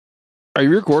Are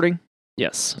you recording?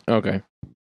 Yes. Okay.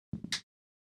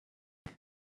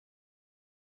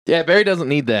 Yeah, Barry doesn't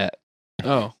need that.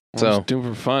 Oh, So- so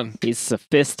doing for fun. He's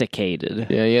sophisticated.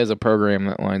 Yeah, he has a program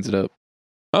that lines it up.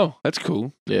 Oh, that's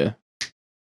cool. Yeah.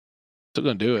 Still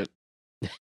gonna do it.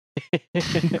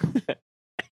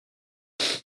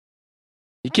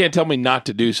 You can't tell me not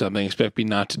to do something. Expect me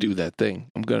not to do that thing.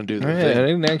 I'm gonna do the I thing.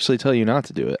 didn't actually tell you not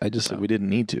to do it. I just said we didn't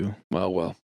need to.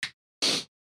 Well.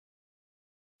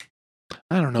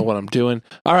 I don't know what I'm doing.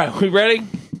 All right, we ready?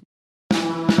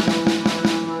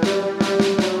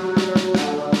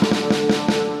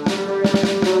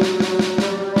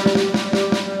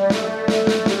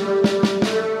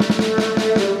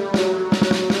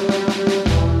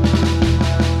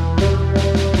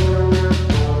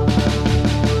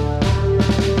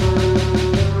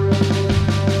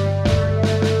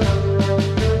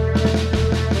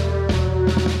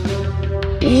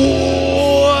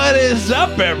 What is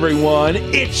up, everyone?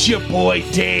 It's your boy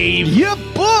Dave. Yeah,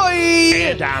 boy!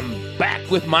 And I'm back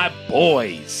with my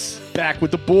boys. Back with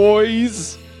the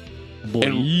boys.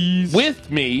 And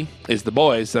with me is the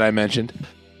boys that I mentioned,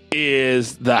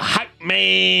 is the hype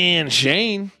man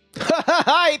Shane,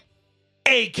 Hi!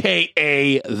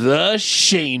 aka the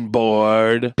Shane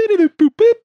Board.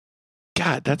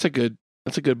 God, that's a good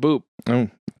boop. Oh,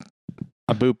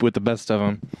 I boop with the best of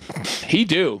them. He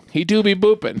do be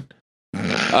booping.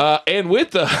 And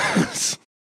with us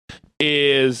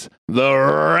is the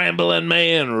rambling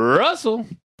man Russell.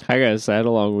 Hi guys, I had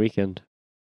a long weekend.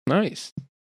 Nice.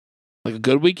 Like a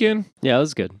good weekend? Yeah, it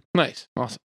was good. Nice.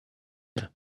 Awesome. Rained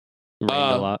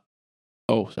a lot.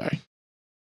 Oh, sorry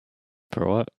For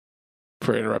what?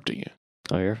 for interrupting you.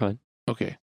 Oh, you're fine.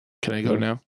 Okay. Can I go Yeah.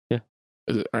 now? Yeah.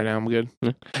 Is it right now? I'm good.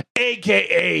 Yeah.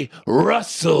 AKA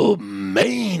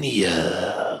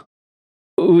Russellmania.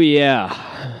 Oh yeah.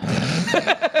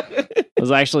 I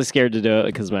was actually scared to do it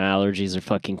because my allergies are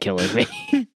fucking killing me.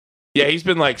 Yeah, he's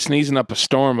been like sneezing up a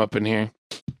storm up in here.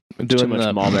 Too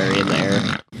much mulberry in the air.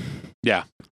 Yeah.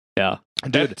 Yeah.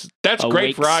 That's great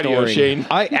Awake for audio, snoring. Shane.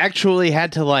 I actually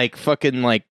had to fucking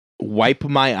wipe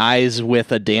my eyes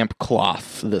with a damp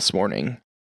cloth this morning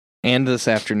and this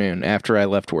afternoon after I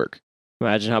left work.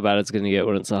 Imagine how bad it's going to get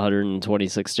when it's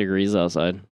 126 degrees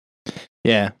outside.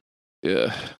 Yeah.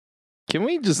 Yeah. Can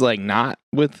we just not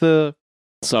with the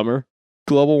Summer.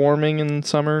 global warming and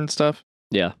summer and stuff?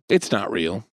 Yeah. It's not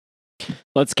real.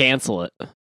 Let's cancel it.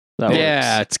 That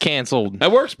Yeah, works. it's canceled.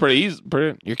 That works pretty easy.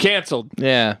 You're canceled.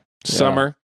 Yeah.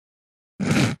 Summer.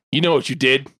 You know what you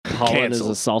did. Holland is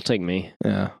Canceled. assaulting me.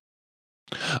 Yeah.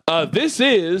 This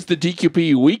is the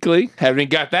DQP Weekly. Haven't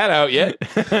got that out yet.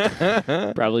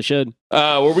 Probably should.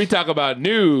 Where we talk about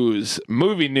news,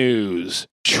 movie news,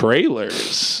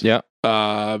 trailers. Yeah.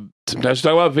 Sometimes we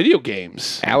talk about video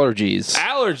games, Allergies.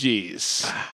 allergies,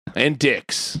 and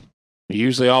dicks. We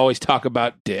usually always talk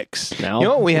about dicks. Now, You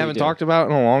know what we haven't talked about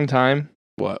in a long time?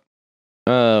 What?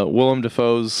 Willem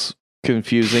Dafoe's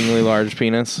confusingly large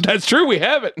penis. That's true. We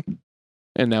haven't.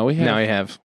 And now we have. Now we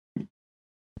have.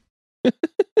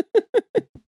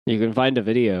 You can find a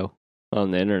video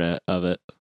on the internet of it.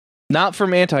 Not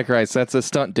from Antichrist. That's a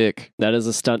stunt dick. That is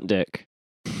a stunt dick.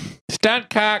 Stunt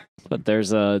cock. But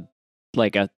there's a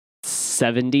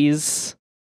 70s,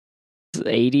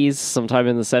 80s, sometime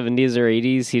in the 70s or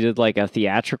 80s, he did a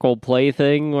theatrical play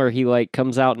thing where he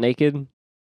comes out naked.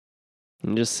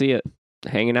 And just see it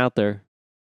hanging out there.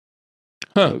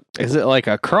 Huh. Is it like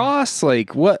a cross?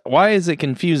 What? Why is it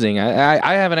confusing?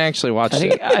 I haven't actually watched I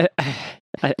think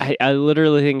it. I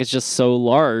literally think it's just so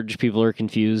large. People are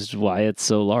confused why it's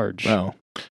so large. Oh.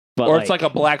 But Or it's like a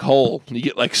black hole. You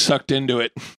get sucked into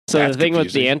it. so that's the thing with the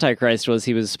confusing. Antichrist was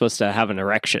he was supposed to have an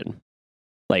erection,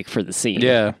 for the scene.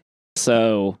 Yeah.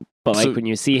 So, but So- when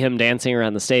you see him dancing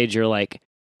around the stage, you're like,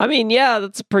 I mean, yeah,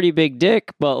 that's a pretty big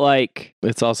dick, but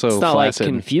It's also it's not flaccid.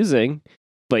 confusing.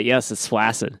 But yes, it's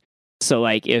flaccid. So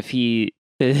if he,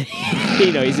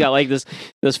 he's got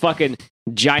this fucking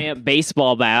giant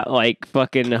baseball bat,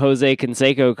 fucking Jose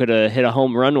Canseco could have hit a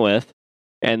home run with,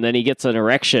 and then he gets an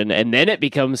erection, and then it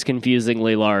becomes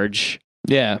confusingly large.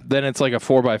 Yeah. Then it's like a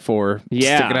 4x4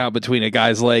 Yeah. sticking out between a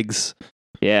guy's legs,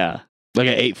 Yeah, like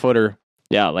an 8-footer.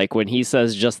 yeah. When he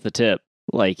says just the tip,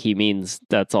 he means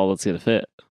that's all that's gonna fit.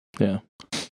 Yeah.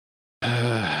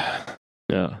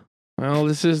 Well,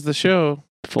 this is the show.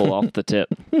 Full off the tip.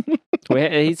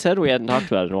 He said we hadn't talked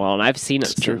about it in a while, and I've seen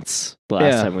it It's true. since the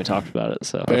last Yeah. time we talked about it.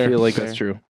 So Fair, I feel like fair. that's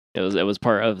true. it was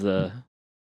part of the,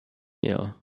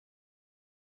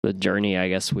 the journey I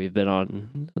guess we've been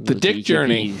on. The dick DQP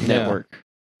journey. Yeah. network.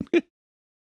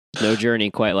 No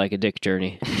journey quite like a dick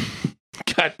journey.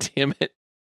 God damn it.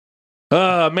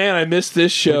 Oh, man, I missed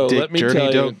this show. Dick Let me Journey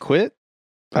tell don't you. quit.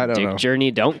 I don't Dick know.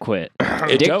 Journey, don't quit.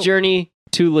 It Dick don't. Journey,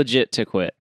 too legit to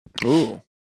quit. Ooh.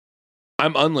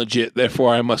 I'm unlegit,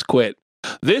 therefore I must quit.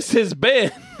 This has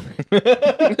been.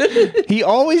 He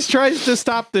always tries to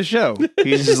stop the show.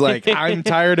 He's just like, I'm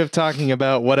tired of talking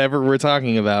about whatever we're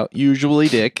talking about. Usually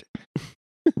Dick.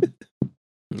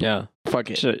 Yeah. Fuck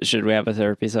it. Should we have a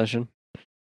therapy session?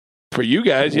 For you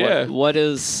guys, yeah. What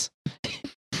is...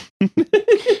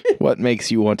 What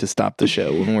makes you want to stop the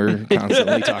show when we're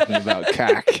constantly talking about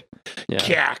cack? Yeah.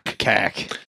 Cack.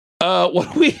 Cack.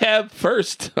 What do we have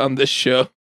first on this show?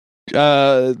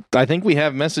 I think we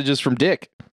have messages from Dick.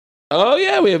 Oh,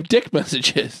 yeah, we have dick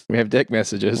messages. We have Dick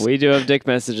messages. We do have Dick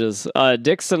messages.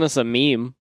 Dick sent us a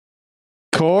meme.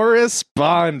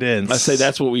 Correspondence. I say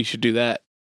that's what we should do that.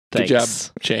 Good job,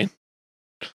 Thanks. Shane.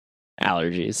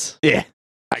 Allergies. Yeah.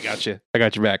 I got you. I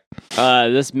got your back.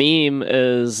 This meme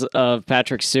is of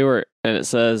Patrick Stewart, and it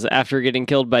says, after getting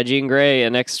killed by Jean Grey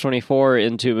in X-24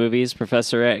 in 2 movies,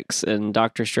 Professor X and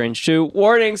Doctor Strange 2,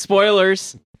 warning,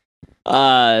 spoilers,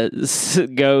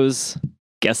 goes,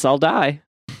 guess I'll die.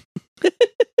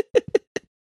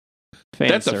 Fan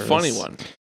That's a service. funny one.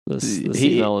 This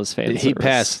He- email is fan He service.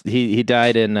 passed. He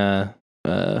died in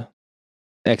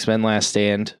X-Men Last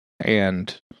Stand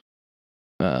and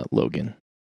Logan,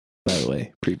 by the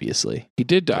way, previously. He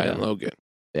did die Yeah. in Logan.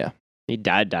 He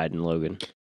died in Logan.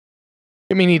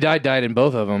 I mean, he died in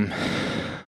both of them.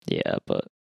 Yeah, but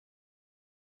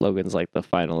Logan's like the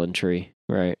final entry,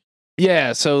 right?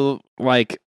 Yeah, so,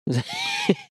 like,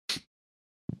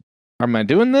 am I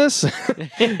doing this?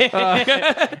 X-Men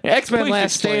Please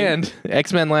Last explain. Stand.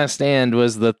 X-Men Last Stand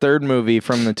was the 3rd movie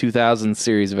from the 2000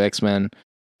 series of X-Men.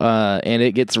 And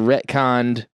it gets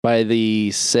retconned by the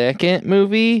 2nd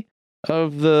movie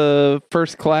of the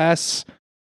First Class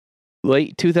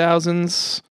late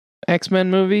 2000s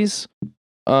X-Men movies.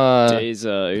 Days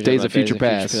of Days of Future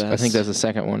Past. I think that's the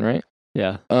second one, right?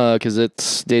 yeah. Because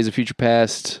it's Days of Future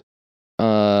Past,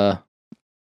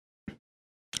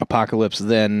 Apocalypse,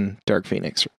 then Dark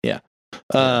Phoenix. Yeah.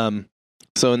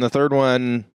 So in the 3rd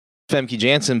one, Femke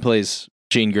Janssen plays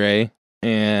Jean Grey,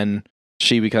 and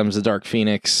she becomes the Dark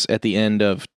Phoenix at the end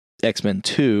of X-Men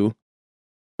 2,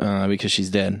 because she's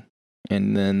dead.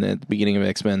 And then at the beginning of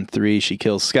X-Men 3, she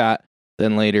kills Scott.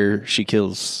 Then later, she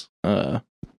kills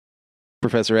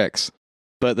Professor X.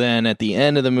 But then at the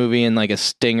end of the movie, in like a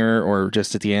stinger, or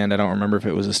just at the end, I don't remember if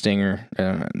it was a stinger. I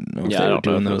don't know if Yeah, they I were don't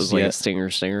know doing if it those was like a yet.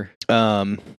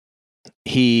 stinger.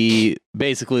 He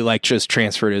basically like just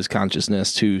transferred his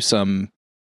consciousness to some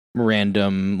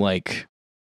random like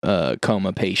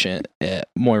coma patient at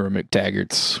Moira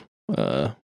McTaggart's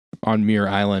on Muir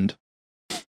Island,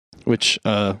 which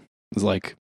is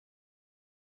like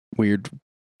weird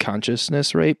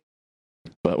consciousness rape,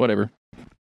 but whatever.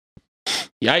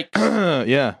 Yikes.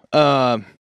 Yeah.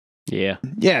 Yeah.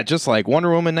 Yeah, just like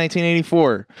Wonder Woman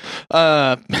 1984.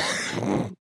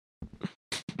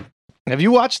 Have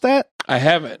you watched that? I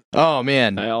haven't. Oh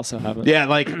man. I also haven't. Yeah,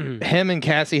 like him and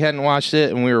Cassie hadn't watched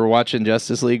it, and we were watching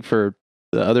Justice League for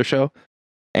the other show,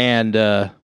 and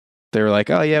they were like,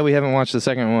 "Oh yeah, we haven't watched the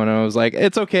second one." And I was like,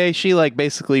 "It's okay." She like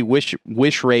basically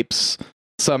wish rapes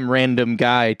some random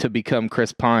guy to become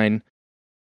Chris Pine.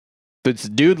 This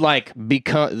dude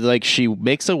she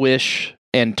makes a wish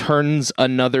and turns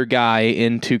another guy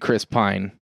into Chris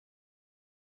Pine.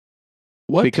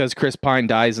 What? Because Chris Pine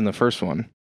dies in the first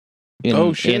one.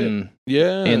 Oh, shit.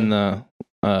 Yeah. In the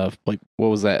like, what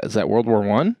was that? Is that World War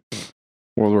One?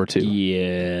 World War Two?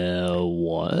 Yeah.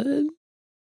 What?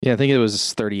 Yeah, I think it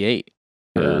was 38.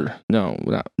 Yeah. No,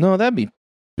 that'd be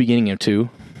beginning of 2.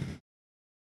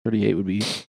 38 would be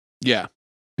Yeah.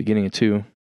 beginning of 2.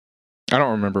 I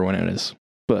don't remember when it is,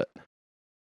 but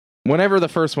whenever the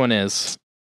first one is,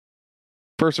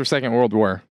 First or Second World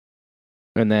War,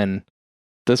 and then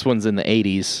this one's in the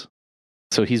 80s,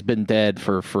 so he's been dead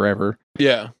for forever.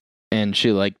 Yeah. And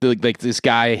she like this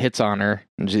guy hits on her,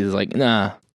 and she's like,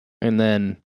 nah. And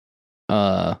then,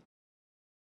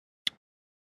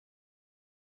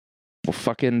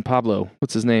 fucking Pablo,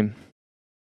 what's his name?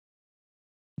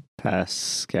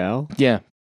 Pascal? Yeah.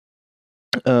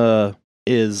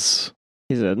 Is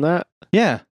He's in that?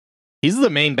 yeah, he's the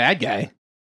main bad guy.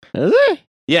 Is he?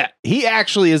 Yeah, he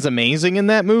actually is amazing in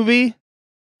that movie.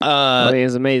 I mean,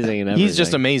 he's amazing and He's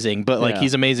just amazing, but like Yeah.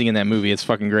 he's amazing in that movie. It's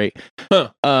fucking great. Huh.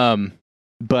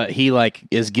 But he like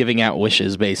is giving out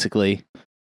wishes basically,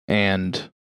 and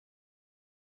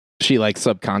she like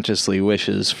subconsciously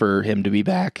wishes for him to be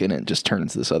back, and it just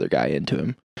turns this other guy into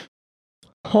him.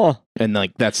 Huh. And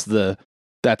like that's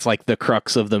like the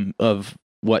crux of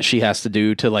what she has to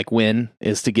do to like win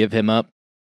is to give him up.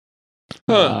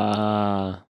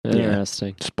 Huh.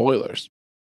 Interesting. Spoilers.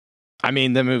 I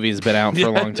mean, the movie's been out for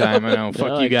a long time. I know. Fuck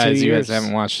you like 2 guys. You years. guys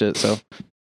haven't watched it, so.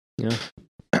 Yeah.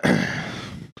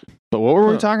 But what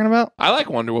were we talking about? I like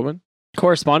Wonder Woman.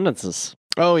 Correspondences.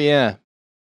 Oh, yeah.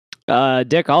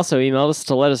 Dick also emailed us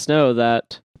to let us know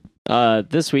that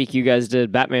this week you guys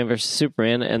did Batman vs.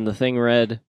 Superman, and the thing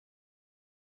read,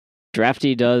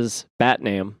 Drafty does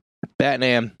Batnam.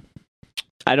 Batman.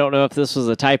 I don't know if this was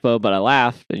a typo, but I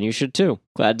laughed, and you should too.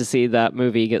 Glad to see that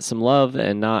movie get some love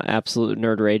and not absolute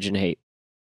nerd rage and hate.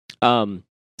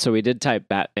 So we did type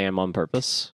Batnam on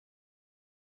purpose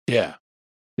Yeah.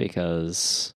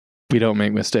 because We don't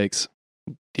make mistakes.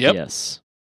 Yep. yes,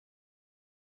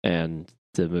 and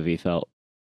the movie felt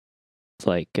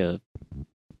like a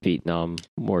Vietnam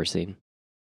War scene.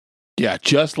 Yeah,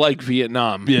 just like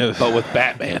Vietnam. Yeah. But with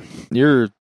Batman. You're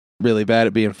really bad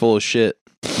at being full of shit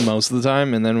most of the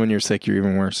time, and then when you're sick, you're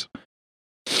even worse.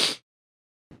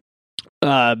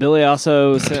 Billy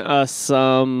also sent us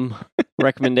some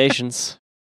recommendations.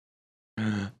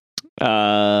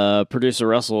 Producer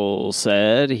Russell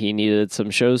said he needed some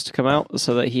shows to come out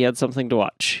so that he had something to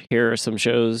watch. Here are some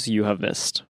shows you have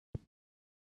missed.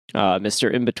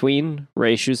 Mr. In Between.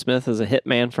 Ray Shoesmith is a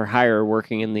hitman for hire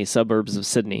working in the suburbs of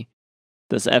Sydney.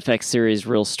 This FX series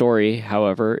real story,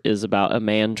 however, is about a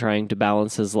man trying to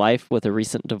balance his life with a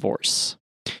recent divorce,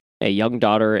 a young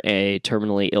daughter, a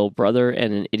terminally ill brother,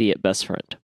 and an idiot best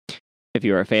friend. If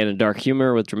you are a fan of dark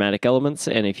humor with dramatic elements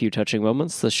and a few touching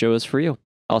moments, the show is for you.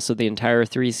 Also, the entire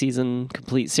 3-season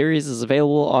complete series is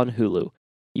available on Hulu.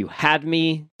 You had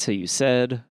me till you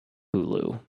said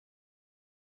Hulu.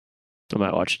 I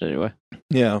might watch it anyway.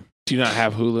 Yeah. Do you not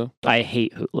have Hulu? I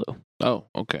hate Hulu. Oh,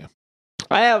 okay.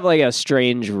 I have like a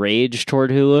strange rage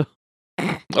toward Hulu.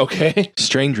 Okay.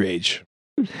 Strange Rage.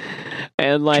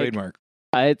 And like, Trademark.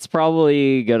 it's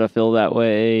probably gonna feel that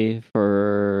way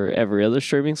for every other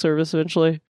streaming service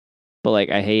eventually. But like,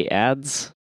 I hate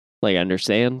ads. Like, I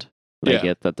understand. I Yeah.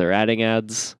 get that they're adding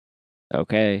ads.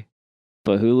 Okay.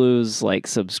 But Hulu's like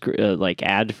like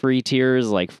ad-free tiers,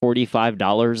 like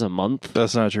 $45 a month.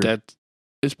 That's not true. That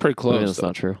is pretty I mean, close. that's though.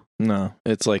 not true. No,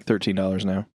 it's like $13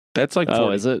 now. That's like 40.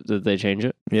 Oh, is it? Did they change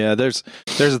it? Yeah, there's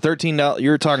a $13.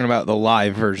 You're talking about the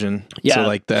live version. So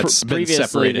like that's been previously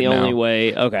separated the now. only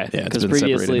way. Okay, Yeah, it's because been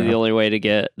previously separated the now. only way to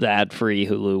get the ad-free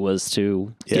Hulu was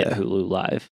to get Yeah. Hulu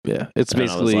Live. Yeah, it's And I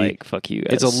was basically like, fuck you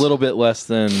guys. it's a little bit less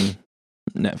than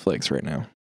Netflix right now.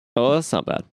 Oh, that's not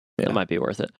bad. Yeah. That might be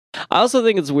worth it. I also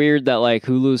think it's weird that like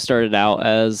Hulu started out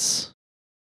as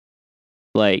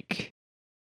like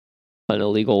an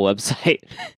illegal website.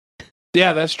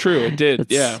 Yeah, that's true. It did.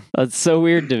 Yeah. That's so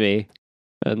weird to me.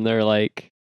 And they're like,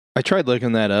 I tried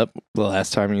looking that up the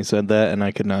last time you said that, and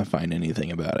I could not find anything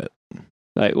about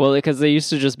it. well, because they used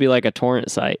to just be like a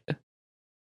torrent site,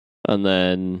 and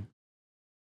then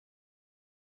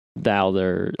now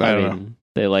they're. I I don't mean,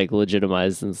 they like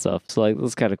legitimized and stuff. So like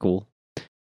that's kind of cool.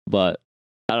 But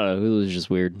I don't know. Hulu's just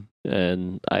weird,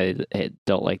 and I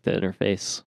don't like the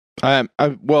interface.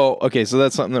 Well, okay, so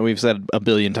that's something that we've said a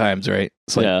billion times, right?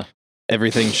 It's like yeah,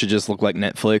 everything should just look like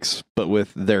Netflix, but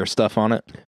with their stuff on it.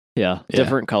 yeah, Yeah.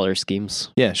 different color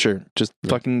schemes. Yeah, sure. Just Yeah.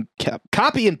 fucking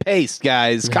copy and paste,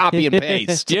 guys. Copy and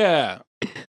paste. Yeah.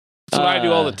 That's what I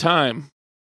do all the time.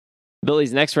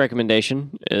 Billy's next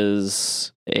recommendation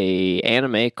is a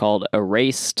anime called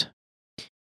Erased.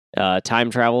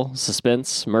 Time travel,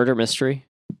 suspense, murder mystery.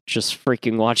 Just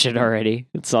freaking watch it already.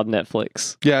 It's on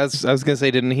Netflix. Yeah, I was gonna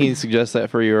say, didn't he suggest that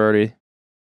for you already?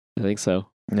 I think so.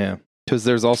 Yeah, because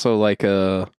there's also like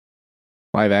a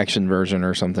live action version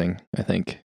or something. I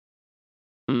think.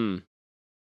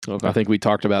 Okay. I think we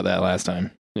talked about that last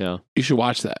time. Yeah. You should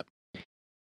watch that.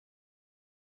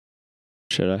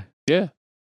 Should I? Yeah.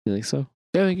 You think so?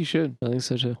 Yeah, I think you should. I think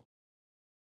so too.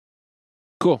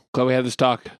 Cool. Glad we had this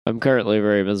talk. I'm currently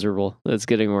very miserable. It's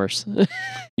getting worse.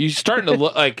 You're starting to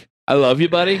look like, I love you,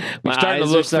 buddy. You're My starting eyes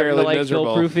to look are starting fairly to like miserable.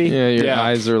 feel proofy. Yeah, your Yeah.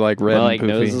 eyes are like red My like and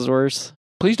poofy. nose is worse.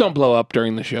 Please don't blow up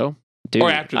during the show. Dude,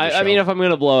 Or after the I show. mean, if I'm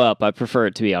gonna blow up, I prefer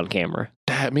it to be on camera.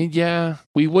 I mean, yeah,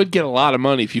 we would get a lot of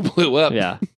money if you blew up.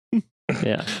 Yeah.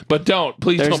 Yeah. But don't.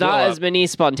 Please There's don't blow not up. as many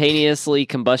spontaneously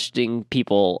combusting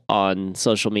people on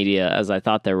social media as I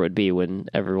thought there would be when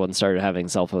everyone started having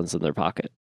cell phones in their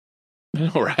pocket.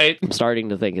 All right. I'm starting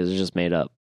to think it's just made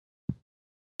up.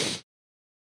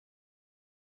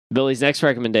 Billy's next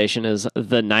recommendation is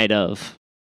The Night Of.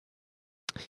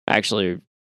 I actually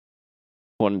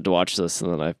wanted to watch this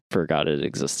and then I forgot it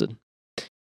existed.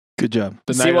 Good job.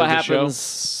 The See night what of the show?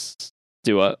 happens.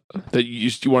 Do what? That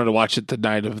you wanted to watch it the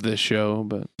night of this show,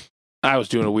 but I was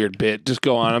doing a weird bit. Just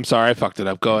go on. I'm sorry. I fucked it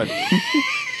up. Go ahead.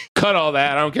 Cut all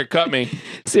that. I don't care. Cut me.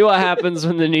 See what happens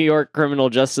when the New York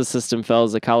criminal justice system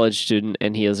fells a college student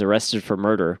and he is arrested for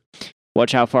murder.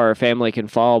 Watch how far a family can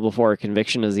fall before a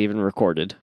conviction is even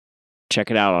recorded.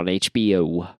 Check it out on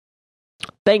HBO.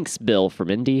 Thanks, Bill from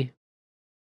Indy.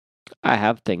 I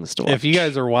have things to watch. If you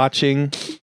guys are watching,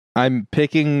 I'm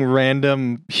picking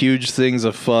random huge things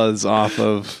of fuzz off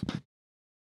of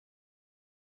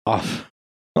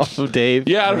Dave.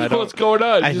 Yeah, I don't know what's going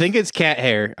on. I think it's cat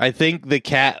hair. I think the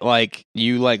cat,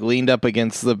 you leaned up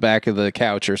against the back of the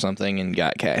couch or something and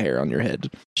got cat hair on your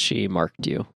head. She marked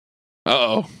you.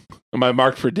 Uh-oh. Am I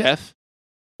marked for death?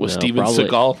 With No, Steven probably,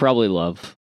 Seagal? Probably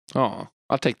love. Oh,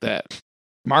 I'll take that.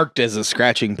 Marked as a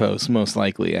scratching post, most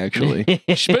likely, actually.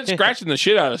 She's been scratching the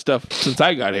shit out of stuff since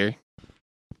I got here.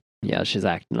 Yeah, she's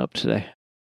acting up today.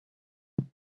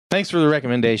 Thanks for the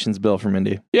recommendations, Bill from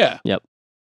Indy. Yeah.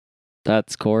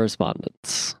 That's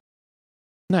correspondence.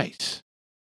 Nice.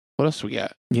 What else we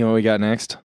got? You know what we got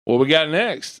next? What we got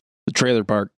next? The trailer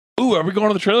park. Ooh, are we going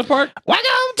to the trailer park? Welcome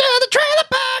to the trailer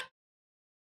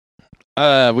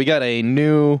park! We got a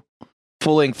new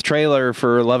full-length trailer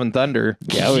for Love and Thunder.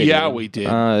 We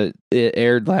did. It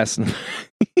aired last night.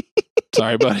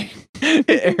 Sorry, buddy.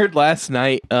 It aired last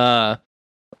night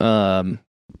during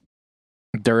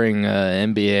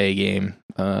an NBA game.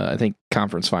 I think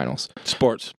conference finals.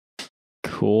 Sports.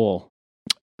 Cool.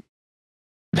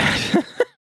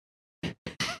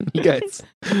 You guys.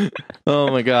 Oh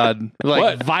my god.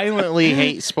 What? Violently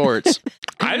hate sports.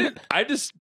 I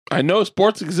know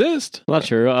sports exist. Not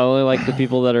true. I only like the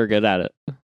people that are good at it.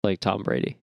 Like Tom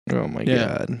Brady. Oh my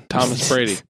Yeah. god. Thomas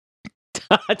Brady.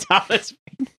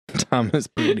 Thomas,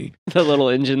 Brady. the little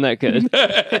engine that could.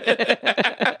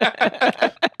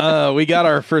 We got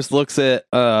our first looks at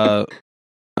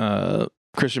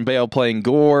Christian Bale playing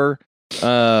Gore.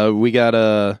 We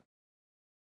got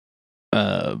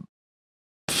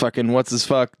fucking what's his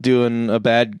fuck doing a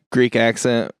bad Greek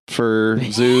accent for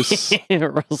Zeus.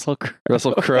 Russell Crowe.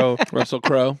 Russell Crowe. Russell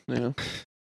Crowe. Yeah.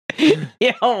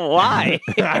 Yeah, why?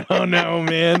 I don't know,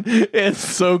 man. It's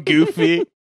so goofy.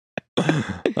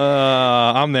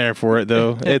 I'm there for it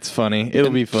though. It's funny.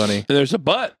 It'll be funny. And there's a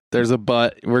butt. There's a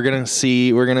butt. We're gonna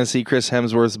see Chris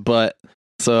Hemsworth's butt.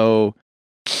 So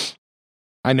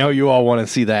I know you all want to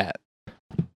see that.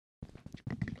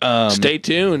 Stay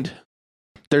tuned.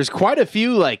 There's quite a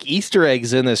few Easter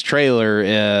eggs in this trailer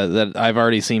that I've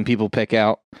already seen people pick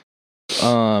out.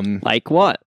 Like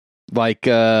what?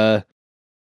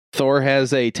 Thor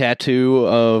has a tattoo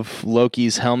of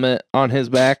Loki's helmet on his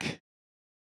back.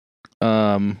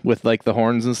 With the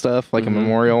horns and stuff, a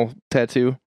memorial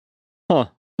tattoo. Huh,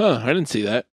 I didn't see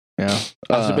that. Yeah.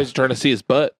 I was basically trying to see his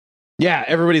butt. Yeah,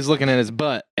 everybody's looking at his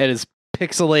butt, at his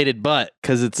pixelated butt,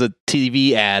 because it's a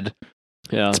TV ad.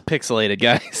 Yeah. It's pixelated,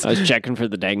 guys. I was checking for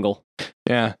the dangle.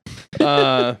 Yeah.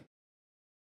 But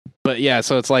yeah,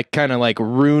 so it's kind of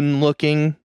rune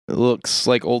looking. It looks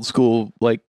like old school,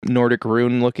 Nordic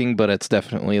rune looking, but it's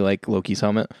definitely Loki's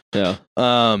helmet. Yeah.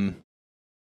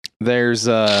 There's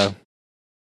a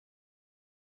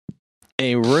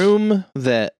room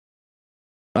that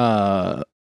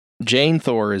Jane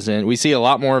Thor is in. We see a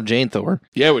lot more of Jane Thor.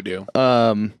 Yeah, we do.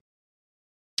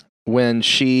 When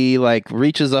she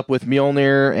reaches up with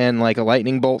Mjolnir and a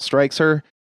lightning bolt strikes her,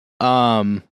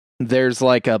 there's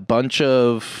a bunch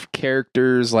of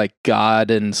characters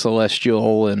God and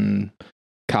celestial and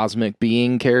cosmic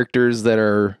being characters that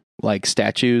are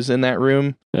statues in that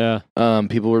room. Yeah.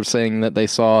 People were saying that they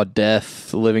saw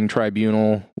Death, Living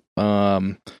Tribunal.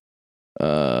 There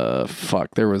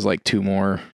was two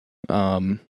more.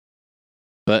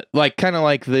 But kind of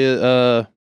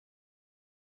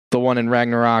the one in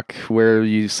Ragnarok where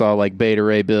you saw Beta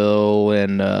Ray Bill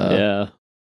and yeah.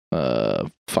 I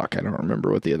don't remember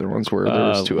what the other ones were. There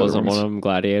was two other wasn't ones. one of them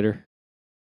Gladiator?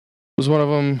 Was one of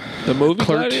them The movie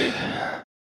Clert? Gladiator?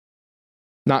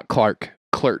 Not Clark.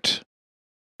 Clert.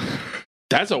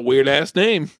 That's a weird ass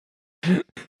name.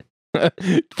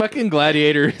 Fucking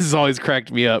Gladiator has always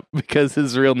cracked me up because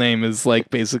his real name is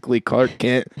basically Clark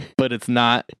Kent, but it's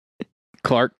not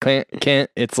Clark Kent.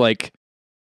 It's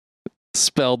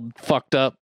spelled fucked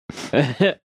up.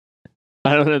 I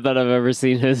don't know that I've ever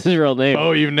seen his real name.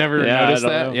 Oh, you've never Yeah, noticed I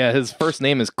that? don't know. Yeah, his first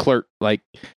name is Clert,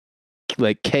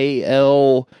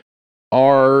 KLR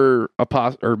or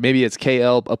maybe it's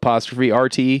KL apostrophe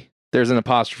RT. There's an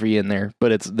apostrophe in there,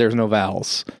 but there's no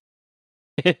vowels.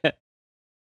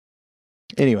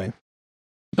 Anyway.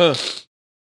 Huh.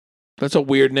 That's a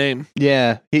weird name.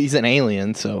 Yeah, he's an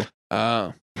alien, so.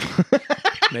 Oh.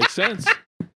 Makes sense.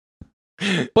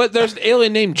 But there's an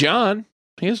alien named John.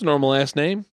 He has a normal last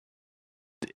name.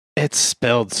 It's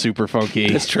spelled super funky.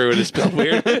 It's true. It is spelled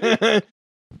weird.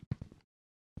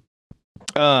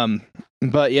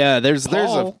 But yeah, there's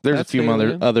Paul, a that's few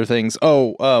Alien. other things.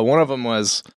 One of them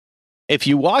was, if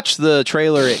you watch the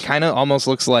trailer, it kind of almost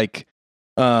looks like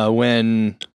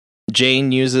when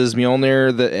Jane uses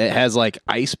Mjolnir, that it has like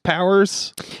ice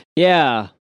powers. Yeah.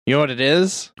 You know what it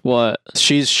is? What?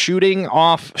 She's shooting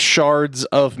off shards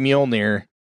of Mjolnir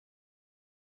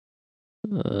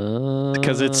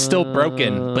because it's still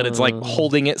broken, but it's like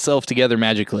holding itself together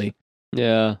magically.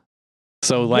 Yeah.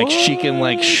 So like she can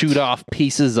like shoot off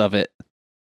pieces of it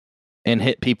and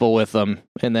hit people with them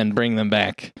and then bring them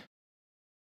back.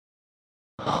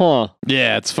 Huh.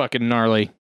 Yeah, it's fucking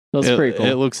gnarly. That's pretty cool.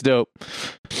 It looks dope.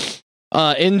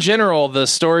 In general, the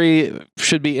story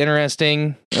should be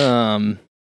interesting.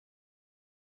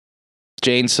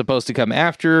 Jane's supposed to come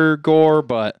after Gore,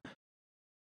 but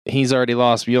he's already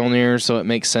lost Mjolnir, so it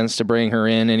makes sense to bring her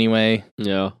in anyway.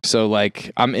 Yeah. So,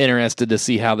 like, I'm interested to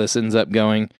see how this ends up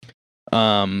going.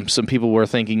 Some people were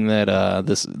thinking that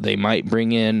they might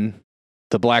bring in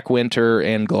the Black Winter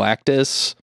and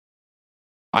Galactus.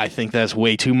 I think that's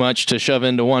way too much to shove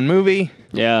into one movie.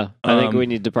 Yeah. I think we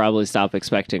need to probably stop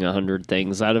expecting 100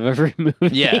 things out of every movie.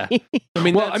 Yeah. I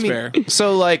mean, that's fair.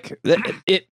 So, like,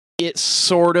 it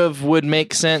sort of would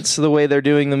make sense the way they're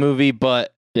doing the movie,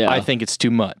 but Yeah. I think it's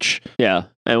too much. Yeah.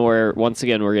 And we're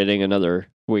getting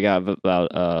we got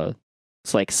about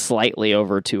it's like slightly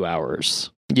over 2 hours.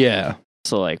 Yeah.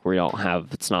 So like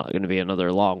it's not going to be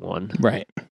another long one. Right.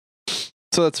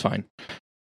 So that's fine.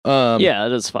 Yeah,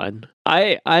 it is fine.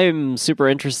 I'm super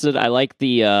interested. I like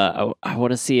the I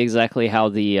want to see exactly how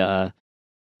the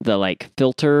like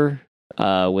filter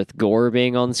with Gore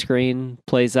being on screen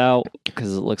plays out,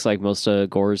 because it looks like most of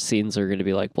Gore's scenes are going to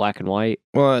be like black and white.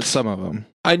 Well, that's some of them.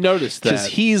 I noticed Because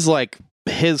that. he's like,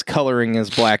 his coloring is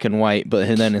black and white, but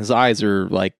then his eyes are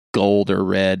like gold or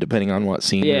red, depending on what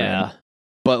scene you're in. Yeah.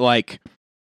 But like,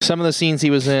 some of the scenes he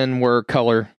was in were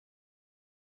color.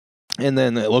 And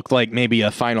then it looked like maybe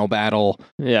a final battle.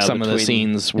 Yeah. Some of the between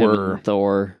scenes him were and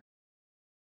Thor.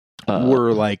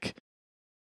 like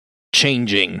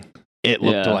changing. It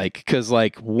looked Yeah. like, because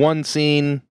like one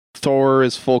scene, Thor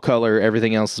is full color,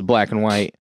 everything else is black and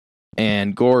white,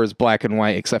 and Gore is black and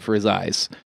white except for his eyes.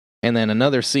 And then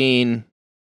another scene,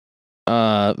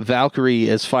 Valkyrie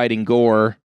is fighting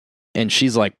Gore, and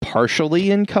she's like partially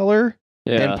in color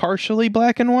Yeah. and partially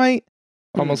black and white,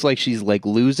 almost like she's like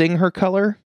losing her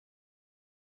color.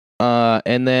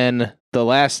 And then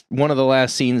one of the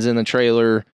last scenes in the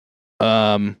trailer,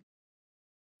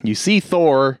 you see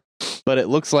Thor, but it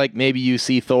looks like maybe you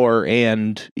see Thor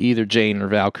and either Jane or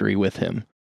Valkyrie with him.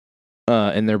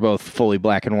 And they're both fully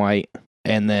black and white.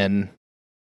 And then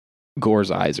Gore's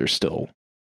eyes are still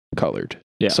colored.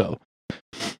 Yeah. So,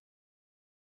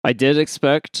 I did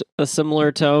expect a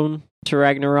similar tone to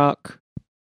Ragnarok.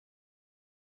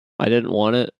 I didn't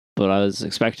want it, but I was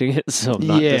expecting it, so I'm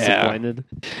not Yeah. disappointed.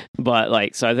 But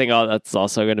like, so I think that's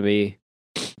also going to be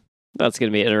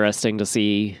interesting to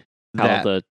see how that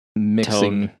the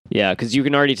mixing. tone. Yeah, because you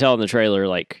can already tell in the trailer,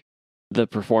 like the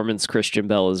performance Christian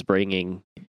Bell is bringing.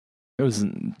 There's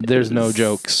no is-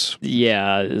 jokes.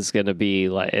 Yeah, is going to be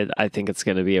like. I think it's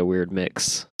going to be a weird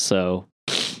mix. So,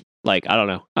 like, I don't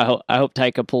know. I hope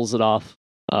Taika pulls it off.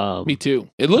 Me too.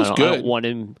 It looks I good. don't want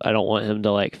him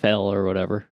to like fail or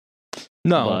whatever.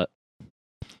 No,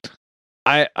 But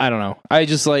I don't know. I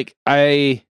just like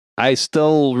I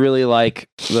still really like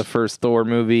the first Thor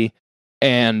movie,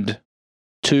 and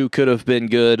 2 could have been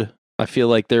good. I feel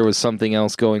like there was something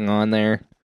else going on there.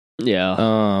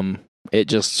 yeah, It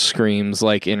just screams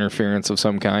like interference of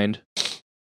some kind.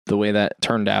 The way that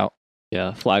turned out.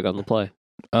 yeah, flag on the play.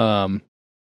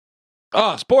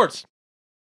 Sports.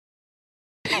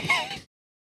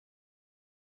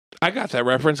 I got that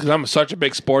reference because I'm such a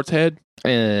big sports head.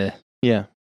 Yeah.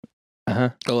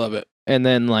 I love it. And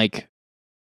then like,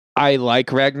 I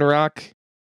like Ragnarok,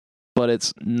 but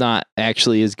it's not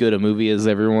actually as good a movie as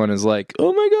everyone is like,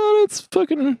 oh my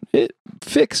god, it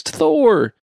fixed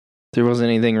Thor. There wasn't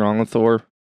anything wrong with Thor.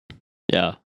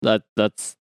 Yeah,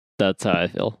 that's how I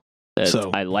feel.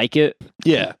 So- I like it,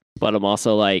 Yeah. but I'm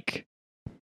also like,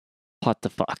 what the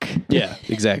fuck? Yeah,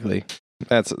 exactly.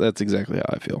 That's exactly how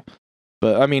I feel.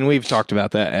 But I mean, we've talked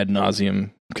about that ad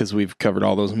nauseum because we've covered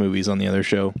all those movies on the other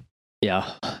show.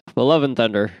 Yeah, but Love and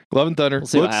Thunder. Love and Thunder. We'll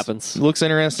see what happens. Looks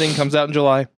interesting. Comes out in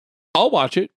July. I'll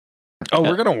watch it. Oh, Yeah.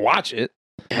 we're gonna watch it.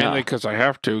 Yeah. because I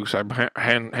have to, because I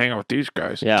hang out with these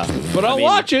guys. Yeah, But I'll mean-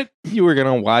 watch it. You were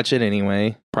gonna watch it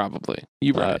anyway. Probably.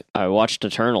 You right. I watched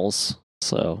Eternals,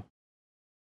 so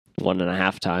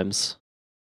 1.5 times.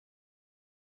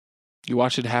 You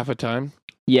watched it half a time?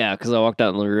 Yeah, because I walked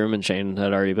out in the room and Shane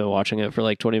had already been watching it for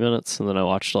like 20 minutes, and then I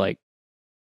watched like,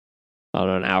 I don't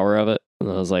know, an hour of it.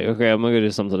 And I was like, okay, I'm gonna go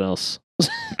do something else.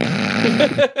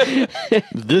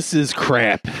 This is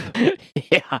crap.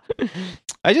 Yeah.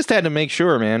 I just had to make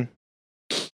sure, man.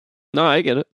 No, I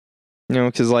get it. You know,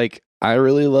 because like I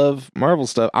really love Marvel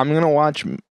stuff. I'm gonna watch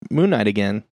Moon Knight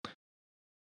again.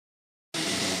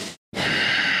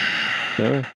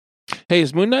 Sure. Hey,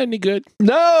 is Moon Knight any good?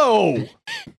 No.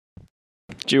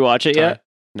 Did you watch it yet?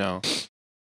 No.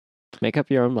 Make up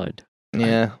your own mind.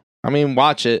 Yeah, I mean,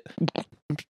 watch it.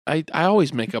 I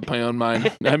always make up my own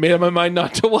mind. I made up my mind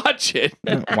not to watch it.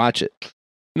 Watch it.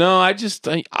 No,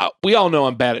 we all know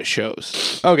I'm bad at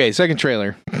shows. Okay, second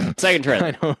trailer. Second trailer.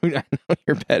 I know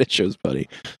you're bad at shows, buddy.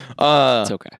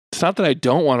 It's okay. It's not that I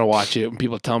don't want to watch it when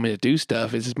people tell me to do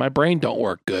stuff. It's just my brain don't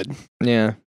work good.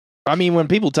 Yeah. I mean, when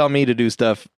people tell me to do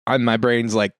stuff, my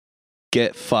brain's like,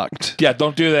 get fucked. Yeah,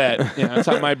 don't do that. Yeah, that's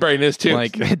how my brain is too.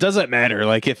 Like, it doesn't matter.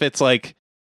 Like, if it's like,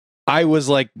 I was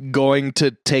like going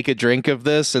to take a drink of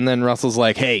this, and then Russell's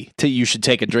like, hey, you should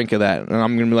take a drink of that. And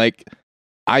I'm going to be like,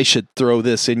 I should throw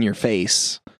this in your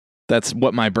face. That's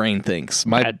what my brain thinks.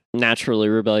 Naturally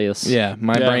rebellious. Yeah,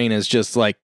 my brain is just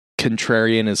like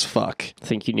contrarian as fuck. I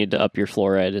think you need to up your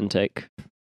fluoride intake.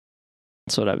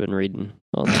 That's what I've been reading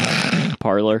on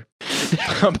Parlor.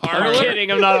 Parlor? I'm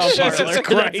kidding. I'm not on Jesus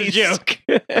Parlor. That's a joke.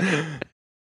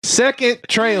 Second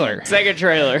trailer. Second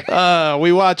trailer.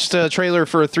 We watched a trailer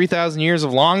for 3,000 Years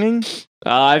of Longing.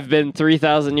 I've been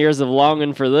 3,000 years of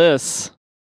longing for this.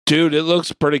 Dude, it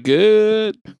looks pretty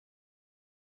good.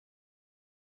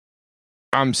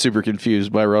 I'm super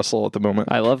confused by Russell at the moment.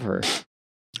 I love her.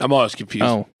 I'm always confused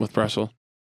Oh. with Russell.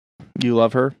 You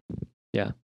love her?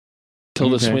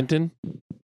 Tilda Okay. Swinton,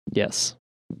 Yes.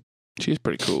 she's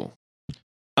pretty cool.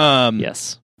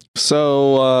 Yes.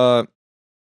 So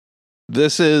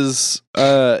this is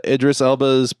Idris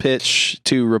Elba's pitch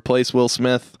to replace Will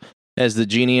Smith as the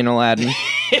genie in Aladdin,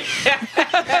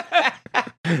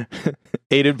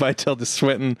 aided by Tilda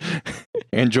Swinton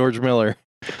and George Miller.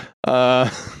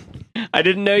 I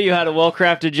didn't know you had a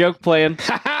well-crafted joke plan.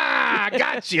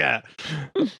 Gotcha.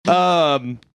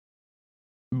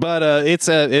 But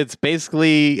it's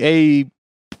basically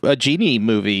a genie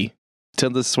movie.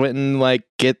 Tilda Swinton like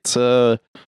gets a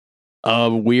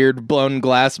weird blown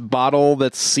glass bottle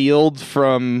that's sealed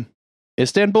from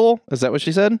Istanbul. Is that what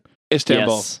she said?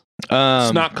 Istanbul. Yes.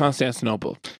 It's not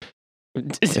Constantinople.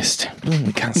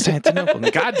 Istanbul, Constantinople.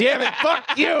 God damn it!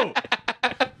 Fuck you.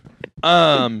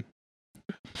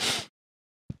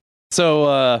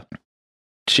 So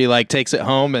she like takes it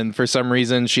home, and for some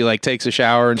reason she like takes a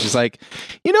shower, and she's like,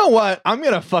 you know what? I'm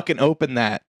gonna fucking open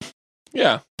that.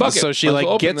 Yeah. Fuck it. So she Let's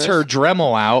like open gets this. her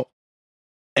Dremel out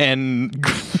and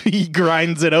he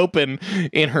grinds it open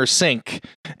in her sink,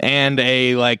 and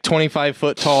a like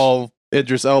 25-foot tall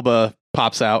Idris Elba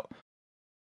pops out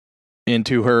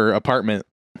into her apartment,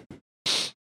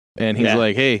 and he's Yeah.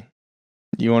 like, hey,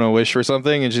 you want to wish for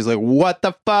something? And she's like, what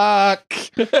the fuck?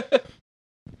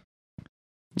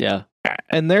 Yeah.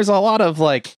 And there's a lot of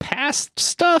like past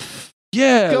stuff.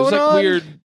 Yeah, it was going like on? weird.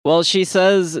 Well, she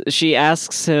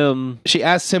asks him, She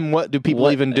asks him, what do people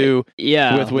What- even do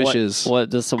yeah, with wishes? What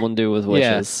does someone do with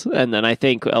Yeah. wishes? And then I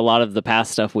think a lot of the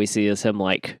past stuff we see is him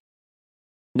like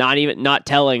not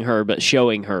telling her, but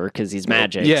showing her because he's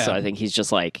magic. Yeah. So I think he's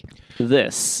just like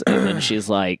this, and then she's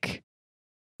like,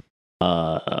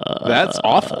 That's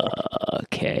awful.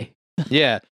 Okay.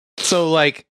 Yeah. So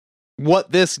like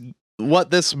what this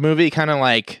movie kind of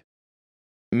like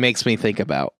makes me think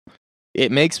about. It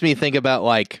makes me think about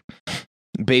like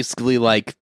basically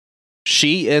like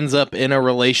she ends up in a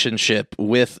relationship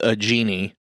with a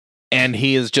genie, and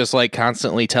he is just like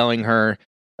constantly telling her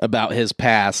about his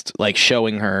past, like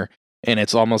showing her, and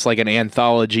it's almost like an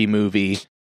anthology movie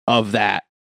of that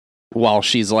while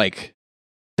she's like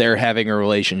they're having a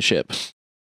relationship.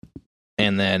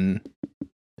 And then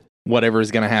whatever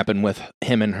is going to happen with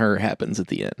him and her happens at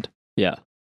the end. Yeah.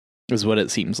 Is what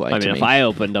it seems like. I mean, to if me. I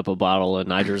opened up a bottle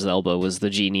and Idris Elba was the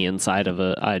genie inside of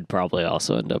it, I'd probably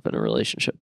also end up in a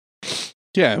relationship.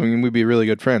 Yeah, I mean, we'd be really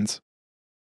good friends.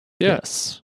 Yeah.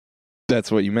 Yes. That's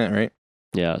what you meant, right?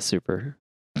 Yeah, super.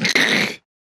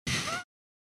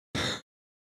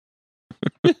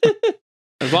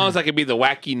 As long as I can be the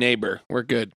wacky neighbor, we're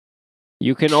good.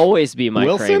 You can always be Mike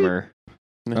Wilson? Kramer.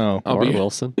 Oh, I'll Or be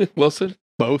Wilson. Wilson.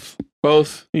 both.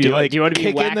 Both. You Do you like wanna be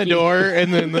kick in the wacky? door,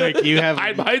 and then like you have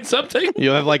Hide behind something.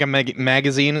 you have like a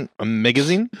magazine in front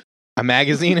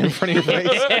of your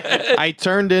face. I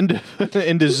turned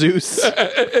into Zeus.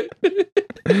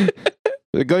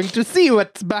 We're going to see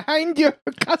what's behind your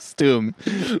costume.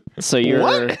 So you're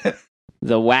What?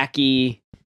 the wacky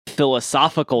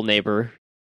philosophical neighbor.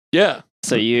 Yeah.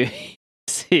 So you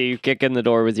You kick in the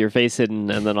door with your face hidden,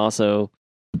 and then also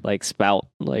like spout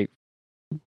like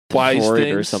Wise Freud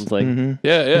things or something. Mhm.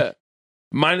 Yeah.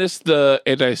 Minus the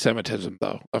anti-Semitism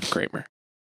though of Kramer,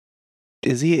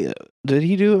 Is he? Did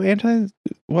he do anti?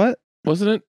 What?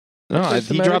 wasn't it? No, he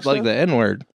Anti-Semitic dropped like stuff? the N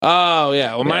word. Oh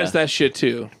yeah. Well, minus Yeah. that shit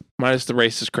too. Minus the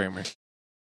racist Kramer.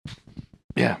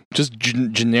 Yeah, just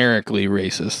generically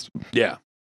racist. Yeah.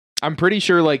 I'm pretty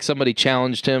sure like somebody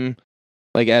challenged him,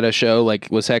 like at a show, like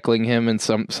was heckling him and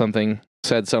something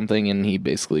said something, and he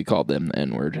basically called them the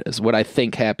N word. Is what I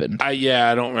think happened, I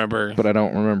don't remember. but I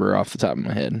don't remember off the top of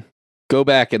my head. Go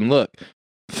back and look,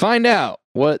 find out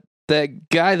what that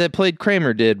guy that played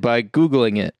Kramer did by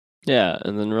googling it. Yeah,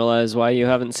 and then realize why you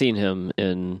haven't seen him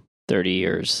in 30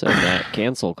 years. And that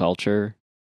cancel culture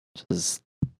is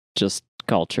just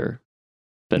culture.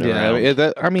 Been Yeah, around.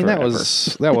 that forever.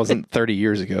 that wasn't 30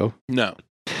 years ago. No.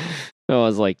 It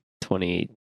was like 20.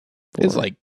 It's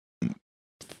like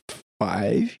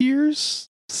 5 years,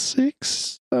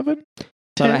 6, 7. Thought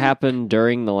 10? it happened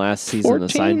during the last season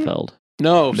of 14? Seinfeld.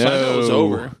 No, Seinfeld was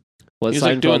over. Was He's,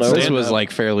 like, Seinfeld doing over? This stand-up. was like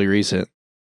fairly recent.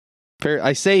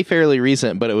 I say fairly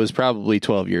recent, but it was probably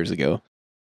 12 years ago.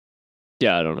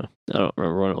 Yeah, I don't know. I don't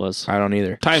remember when it was. I don't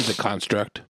either. Time's a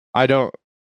construct. I don't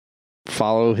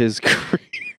follow his career.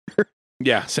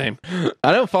 Yeah, same.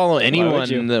 I don't follow would you?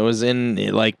 anyone that was in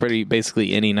like pretty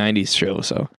basically any 90s show.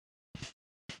 So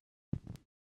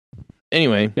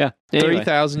anyway, Yeah. Anyway,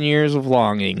 30,000 years of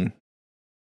longing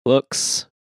looks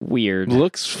weird.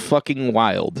 looks fucking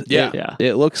wild. Yeah. Yeah.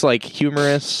 It looks like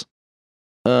humorous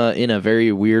in a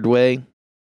very weird way,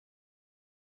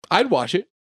 I'd watch it.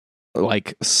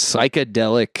 like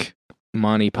psychedelic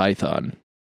Monty Python.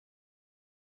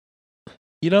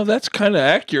 You know, that's kind of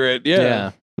accurate.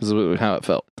 Yeah. This is how it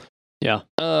felt. Yeah.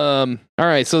 All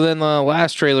right. So then the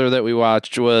last trailer that we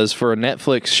watched was for a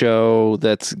Netflix show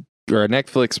or a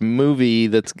Netflix movie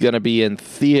that's gonna be in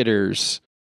theaters.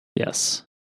 Yes.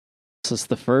 Is this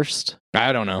the first?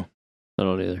 I don't know. I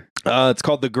don't either. It's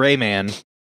called The Gray Man.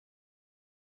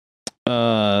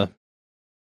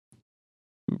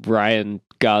 Ryan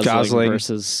Gosling, Gosling.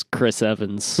 versus Chris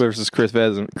Evans. Versus Chris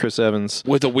Evans.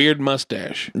 With a weird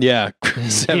mustache. Yeah,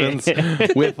 Chris Evans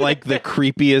with like the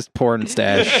creepiest porn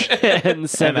stash. and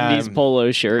 70s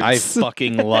polo shirts. I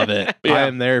fucking love it. Yeah. I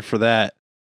am there for that.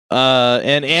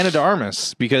 And Anna de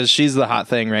Armas, because she's the hot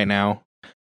thing right now.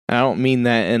 I don't mean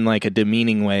that in like a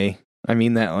demeaning way. I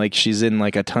mean that like she's in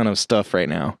like a ton of stuff right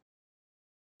now.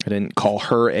 I didn't call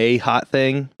her a hot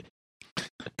thing.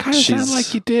 Kind of sound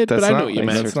like you did, but I know what you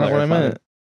meant. That's not what I meant.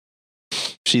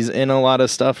 She's in a lot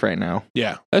of stuff right now.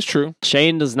 Yeah, that's true.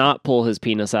 Shane does not pull his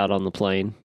penis out on the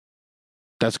plane.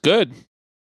 That's good.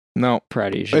 No,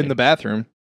 Proud of you, Shane. in the bathroom.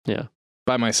 Yeah.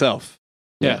 By myself.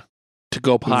 To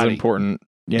go It's potty. important.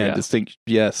 Yeah, Yeah. distinct.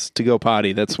 Yes, to go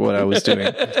potty. That's what I was doing.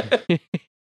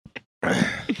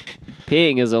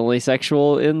 Peeing is only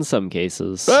sexual in some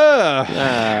cases.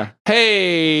 Ah.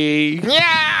 Hey,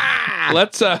 Yeah.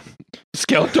 let's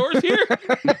Skeletor's here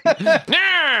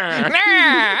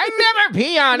I never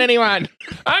pee on anyone.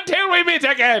 until we meet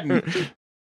again.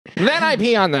 Then I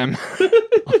pee on them.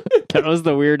 That was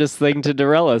the weirdest thing to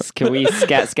derail us. Can we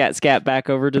scat back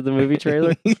over to the movie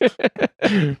trailer?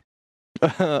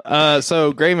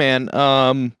 So Gray Man.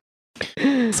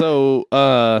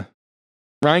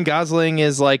 Ryan Gosling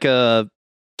is like a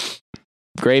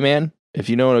gray man. If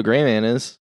you know what a gray man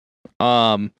is.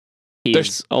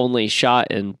 He's only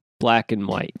shot in black and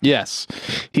white. Yes,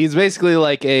 he's basically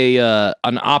like a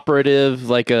an operative,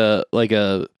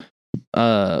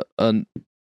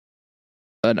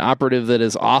 an operative that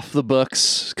is off the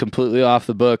books, completely off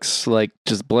the books, like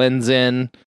just blends in.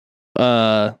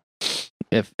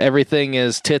 If everything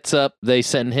is tits up, they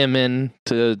send him in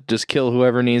to just kill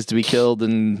whoever needs to be killed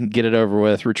and get it over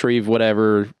with, retrieve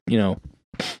whatever, you know.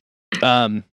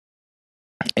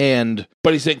 And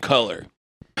But he's in color.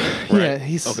 yeah,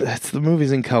 that's the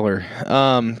movie's in color.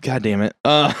 God damn it.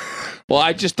 Well,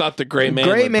 I just thought the gray man.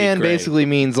 Gray would be man gray. basically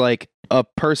means like a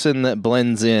person that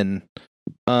blends in.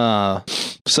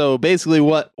 So basically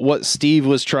what Steve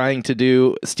was trying to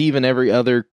do, Steve and every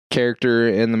other character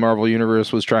in the Marvel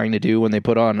Universe was trying to do when they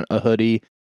put on a hoodie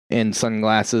and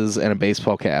sunglasses and a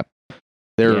baseball cap.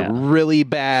 They're Yeah. really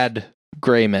bad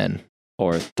gray men.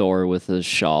 Or Thor with his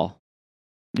shawl.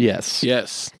 Yes.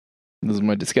 Yes. This is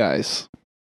my disguise.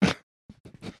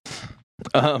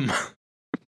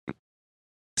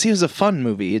 See, it was a fun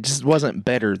movie. It just wasn't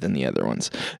better than the other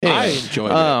ones. I Anyway,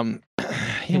 enjoyed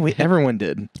it. everyone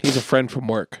did. He's a friend from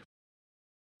work.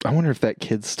 I wonder if that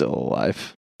kid's still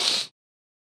alive.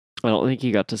 I don't think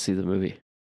you got to see the movie.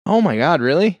 Oh my god,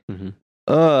 really? Mhm.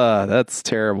 That's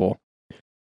terrible.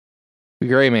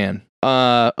 Gray Man.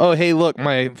 Oh, hey, look,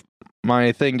 my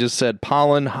thing just said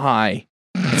pollen high.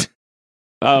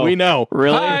 Oh, We know.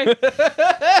 really? Hi.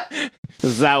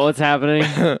 Is that what's happening?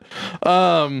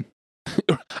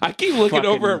 I keep looking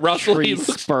over at Russell. He Trees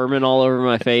looks, sperming all over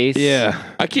my face. yeah.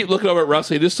 I keep looking over at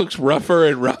Russell. He just looks rougher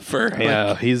and rougher.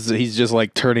 Yeah, he's just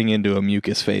like turning into a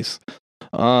mucus face.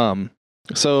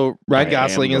 So Ryan I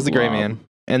Gosling am is the the Gray blob. Man.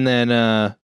 And then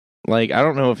like I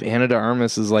don't know if Anna de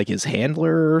Armas is like his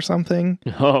handler or something.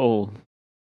 Oh,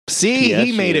 See, Yes,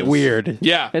 he made she it is. weird.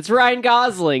 Yeah. it's Ryan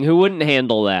Gosling. Who wouldn't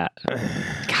handle that?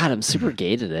 God, I'm super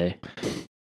gay today.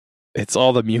 It's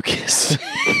all the mucus.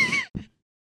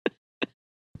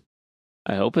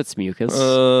 I hope it's mucus.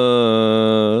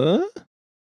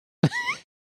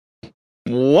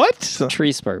 What?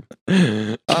 Tree sperm.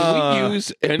 Can we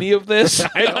use any of this?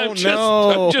 I don't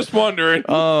know. I'm just wondering.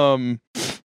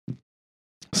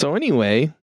 So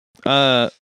anyway, I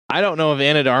don't know if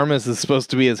Anna de Armas is supposed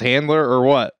to be his handler or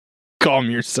what. Calm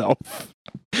yourself.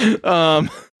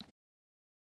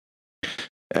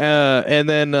 And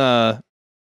then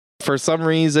for some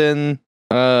reason,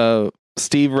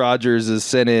 Steve Rogers is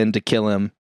sent in to kill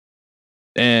him,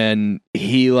 and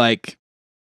he like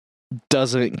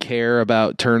doesn't care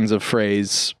about turns of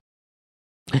phrase.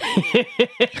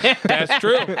 That's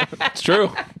true. It's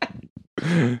true.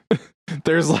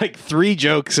 There's like 3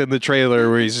 jokes in the trailer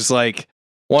where he's just like,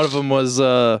 one of them was,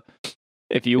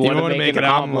 If you you want to want to make an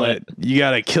omelet, you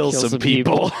gotta kill some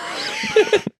people.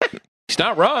 He's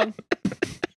not wrong.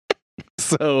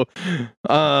 So,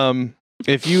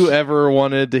 if you ever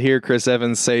wanted to hear Chris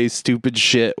Evans say stupid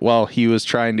shit while he was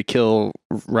trying to kill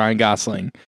Ryan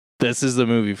Gosling, this is the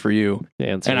movie for you. The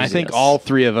answer And I is think yes. all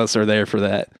 3 of us are there for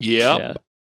that. Yep. Yeah.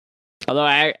 Although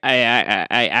I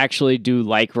actually do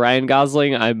like Ryan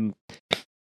Gosling.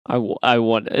 I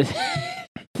want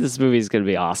this movie is going to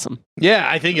be awesome. Yeah,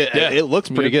 I think it looks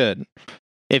pretty good.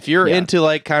 If you're Yeah. into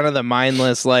like kind of the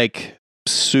mindless, like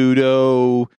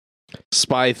pseudo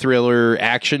spy thriller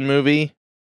action movie,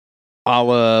 a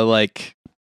la like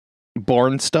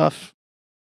Bourne stuff,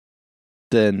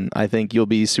 then I think you'll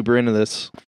be super into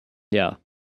this. Yeah,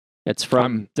 it's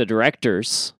from the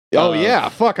directors. Oh of yeah,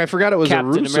 fuck! I forgot it was Captain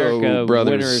a Russo America,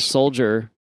 brothers. Winter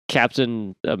Soldier,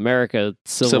 Captain America,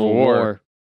 Civil Civil War, War.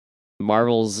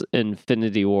 Marvel's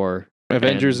Infinity War,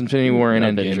 Avengers, Infinity War, and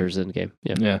Avengers Endgame.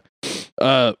 Yeah. Yeah.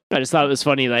 I I just thought it was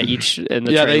funny that each in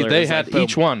the yeah, trailer they was had like, boom,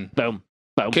 each one. boom,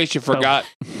 boom. In case you forgot.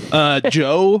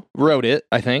 Joe wrote it,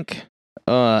 I think,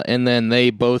 and then they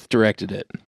both directed it.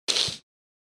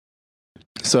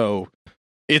 So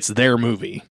it's their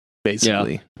movie,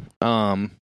 basically.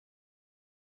 And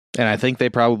I think they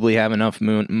probably have enough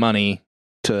money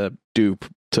to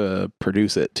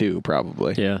produce it too.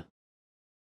 Probably. Yeah.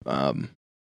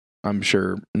 I'm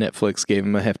sure Netflix gave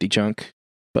him a hefty chunk,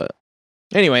 but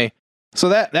anyway. So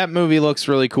that movie looks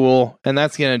really cool, and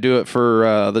that's gonna do it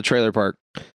for the trailer park.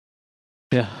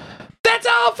 Yeah. That's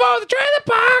all for the trailer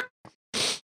park.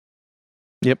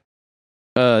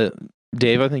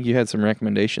 Dave, I think you had some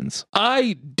recommendations.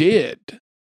 I did.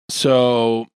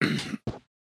 So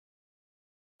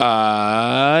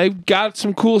I got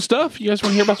some cool stuff. You guys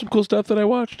want to hear about some cool stuff that I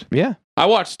watched? Yeah. I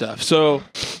watch stuff. So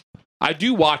I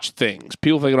do watch things.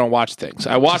 People think I don't watch things.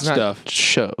 I watch Just not stuff,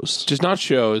 shows. just not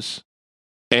shows.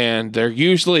 And they're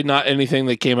usually not anything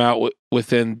that came out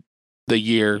within the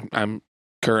year I'm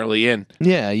currently in.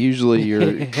 Yeah, usually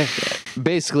you're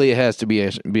basically it has to be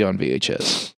on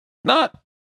VHS. Not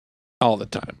all the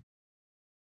time.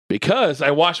 Because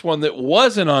I watched one that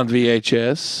wasn't on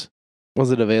VHS.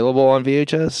 Was it available on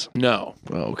VHS? No.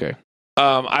 Oh, okay.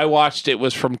 I watched it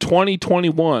was from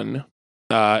 2021.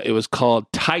 It was called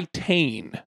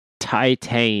Titane.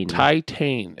 Titan.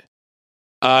 Titane.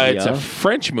 It's Yeah. a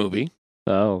French movie.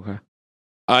 Oh,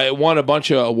 okay. It won a bunch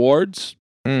of awards.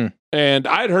 Mm. And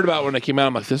I'd heard about it when it came out.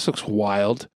 I'm like, this looks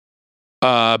wild.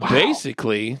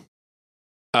 Basically,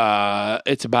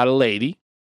 it's about a lady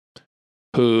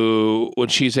who, when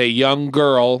she's a young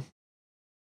girl,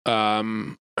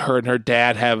 her and her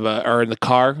dad are in the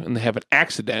car and they have an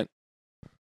accident.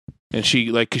 And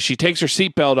she, like, cause she takes her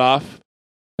seatbelt off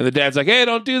and the dad's like, hey,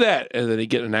 don't do that. And then they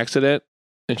get in an accident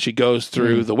and she goes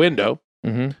through the window.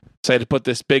 Mm-hmm. So I had to put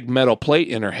this big metal plate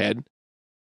in her head,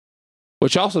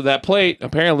 which also that plate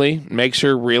apparently makes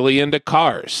her really into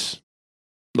cars.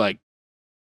 Like,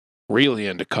 really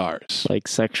into cars. Like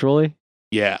sexually?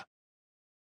 Yeah.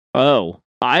 Oh,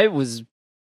 I was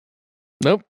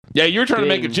Nope. Yeah, you were trying to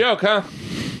make a Ding. joke, huh?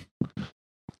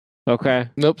 okay.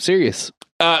 Nope. Serious.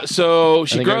 So I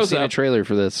she think I've grows seen a up. trailer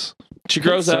for this. She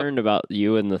grows up. Concerned about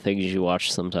you and the things you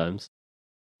watch sometimes.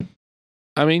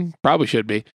 I mean, probably should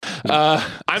be.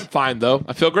 I'm fine though.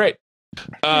 I feel great.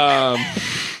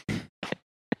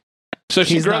 So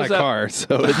she He's grows not a up. car, so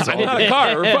it's I'm all not a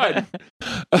car. We're fine.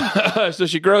 So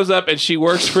she grows up and she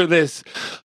works for this.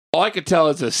 All I could tell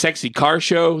is a sexy car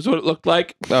show is what it looked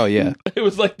like. Oh yeah, It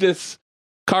was like this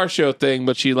car show thing,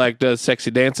 but she like does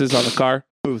sexy dances on the car.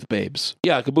 booth babes.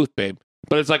 Yeah, like a booth babe,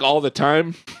 but it's like all the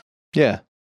time. Yeah.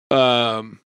 So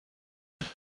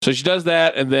she does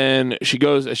that, and then she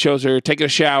goes. It shows her taking a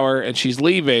shower, and she's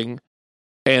leaving,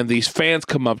 and these fans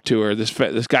come up to her.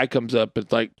 This guy comes up and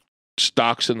like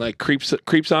stalks and like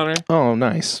creeps on her, Oh,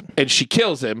 nice. and she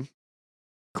kills him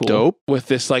Cool. Dope. with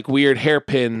this like weird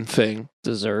hairpin thing.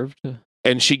 Deserved.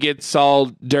 And she gets all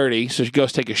dirty, so she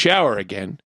goes take a shower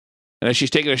again. And as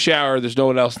she's taking a shower, there's no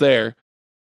one else there.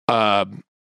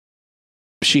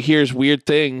 She hears weird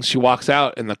things. She walks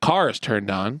out, and the car is turned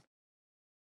on.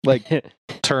 Like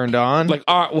turned on. Like,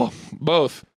 well,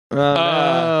 both. oh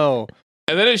no.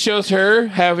 And then it shows her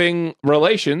having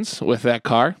relations with that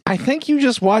car. I think you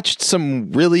just watched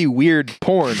some really weird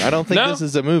porn. I don't think No. this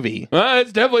is a movie.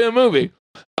 It's definitely a movie.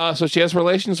 So she has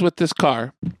relations with this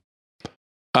car.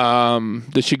 Then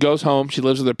she goes home. She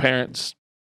lives with her parents.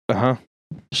 Uh huh.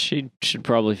 She should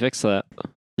probably fix that.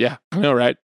 Yeah, I know,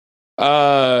 right?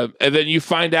 And then you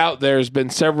find out there's been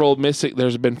several missing.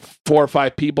 There's been 4 or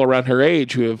 5 people around her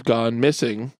age who have gone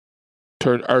missing,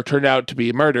 turned out to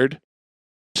be murdered.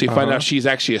 So you find Uh-huh. out she's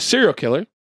actually a serial killer.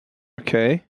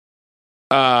 Okay.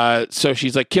 So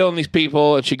she's like killing these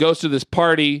people, and she goes to this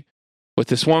party with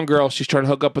this one girl. She's trying to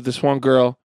hook up with this one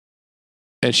girl,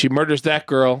 and she murders that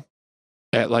girl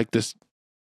at like this.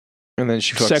 And then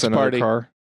she fucks Sex another party. car.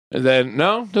 And then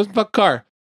no, doesn't fuck car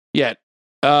yet.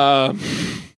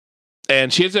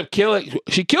 And she ends up killing.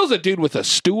 She kills a dude with a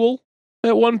stool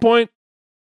at one point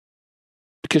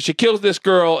because she kills this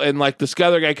girl, and like this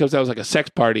other guy comes out. It was like a sex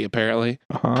party apparently.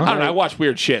 Uh-huh. I don't know. I watch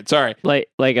weird shit. Sorry. Like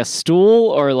a stool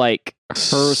or like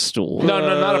her stool. No,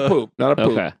 not a poop. Not a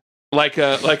poop. Okay. Like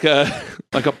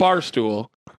a bar stool.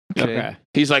 Okay.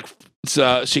 He's like,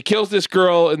 she kills this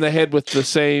girl in the head with the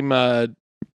same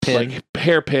Pin. like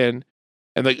hairpin,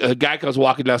 and the guy comes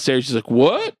walking downstairs. She's like,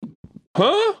 "What?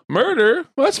 Huh? Murder?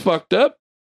 Well, that's fucked up."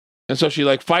 And so she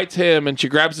like fights him, and she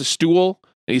grabs the stool,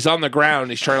 and he's on the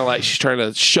ground. She's trying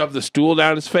to shove the stool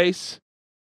down his face,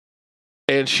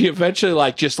 and she eventually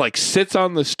like just like sits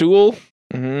on the stool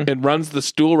Mhm. and runs the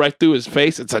stool right through his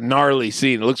face. It's a gnarly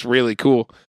scene. It looks really cool.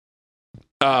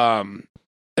 And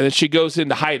then she goes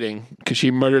into hiding because she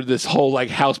murdered this whole like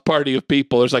house party of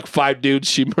people. There's like 5 dudes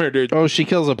she murdered. Oh, she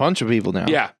kills a bunch of people now.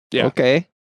 Yeah. Okay.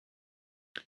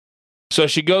 So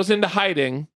she goes into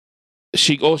hiding.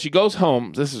 She goes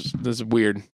home. This is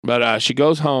weird, but she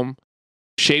goes home,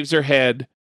 shaves her head,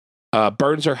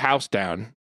 burns her house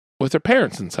down with her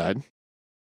parents inside.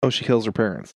 Oh, she kills her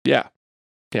parents. Yeah.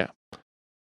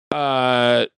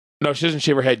 No, she doesn't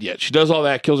shave her head yet. She does all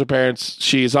that, kills her parents.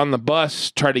 She's on the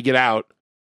bus trying to get out,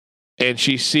 and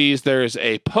she sees there's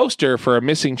a poster for a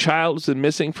missing child who's been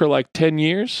missing for like 10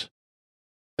 years,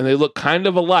 and they look kind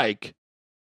of alike.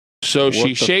 So What she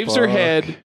the shaves her fuck?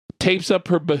 head, tapes up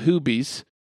her bahoobies,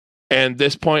 and at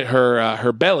this point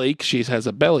her belly, 'cause she has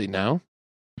a belly now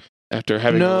after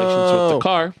having relations with the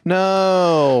car.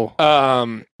 No.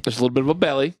 There's a little bit of a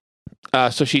belly.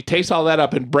 So she tapes all that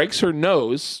up and breaks her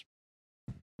nose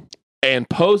and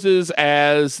poses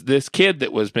as this kid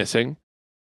that was missing.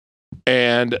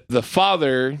 And the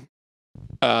father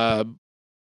of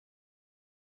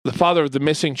the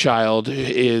missing child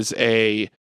is a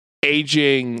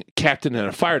aging captain in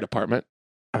a fire department.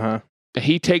 Uh-huh.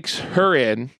 He takes her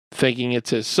in thinking it's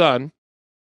his son.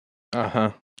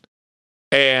 Uh-huh.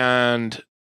 And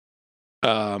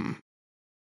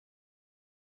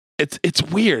it's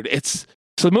weird.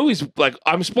 So the movie's like,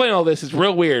 I'm explaining all this, it's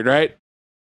real weird, right?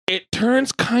 It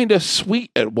turns kind of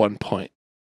sweet at one point.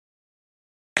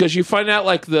 Because you find out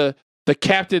like the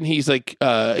captain, he's like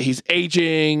he's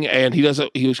aging, and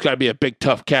he's gotta be a big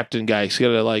tough captain guy. He's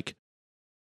gotta like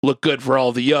look good for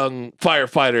all the young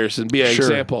firefighters and be an Sure.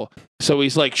 example. So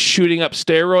he's like shooting up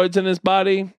steroids in his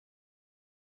body.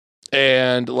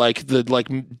 And like the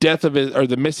death of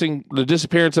the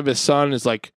disappearance of his son is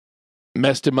like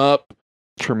messed him up.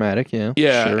 Traumatic, yeah.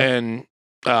 Yeah, Sure. and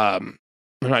I'm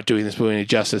not doing this movie any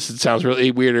justice. It sounds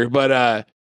really weirder, but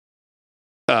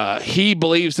he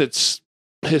believes it's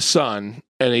his son,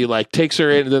 and he like takes her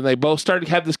in, and then they both start to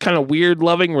have this kind of weird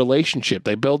loving relationship.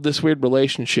 They build this weird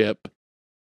relationship,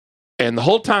 and the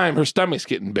whole time her stomach's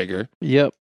getting bigger,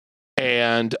 Yep.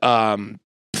 and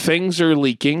things are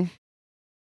leaking.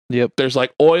 Yep. There's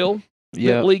like oil that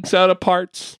Yep. leaks out of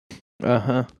parts.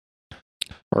 Uh-huh.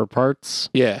 Or parts.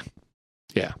 Yeah.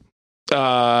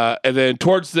 And then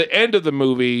towards the end of the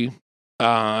movie,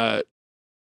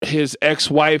 his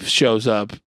ex-wife shows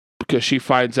up because she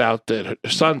finds out that her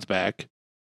son's back.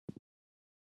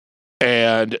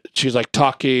 And she's like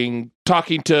talking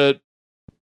to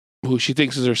who she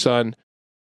thinks is her son.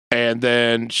 And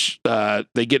then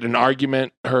they get in an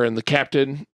argument, her and the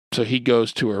captain. So he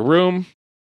goes to her room.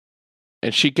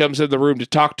 And she comes in the room to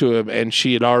talk to him. And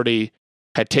she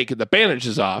had taken the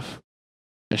bandages off.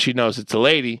 And she knows it's a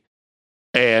lady.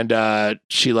 And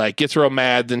she like gets real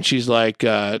mad. Then she's like,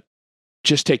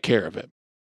 just take care of him.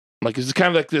 Like, it's kind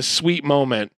of like this sweet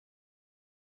moment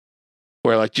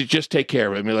where like, you just take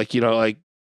care of him. Like, you know, like,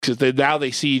 because now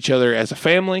they see each other as a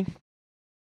family.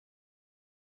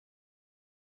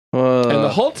 And the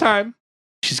whole time,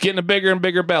 she's getting a bigger and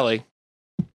bigger belly.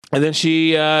 And then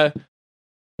she has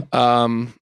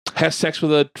sex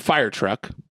with a fire truck.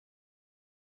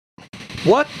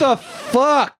 What the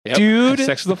fuck, Yep, dude? has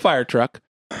sex with a fire truck.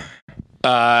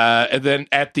 And then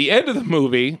at the end of the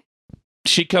movie,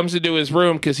 she comes into his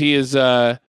room because he is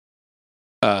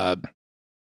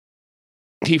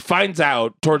he finds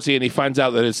out towards the end. He finds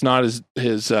out that it's not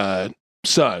his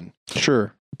son.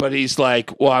 Sure. But he's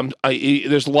like, well,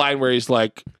 there's a line where he's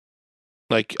like,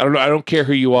 I don't know, I don't care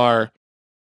who you are,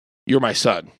 you're my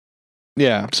son.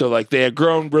 Yeah. So like they had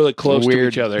grown really close to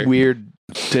each other. Weird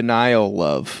denial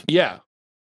love. Yeah.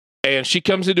 And she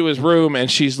comes into his room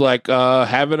and she's like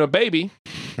having a baby.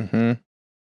 Mm-hmm.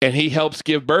 And he helps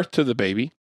give birth to the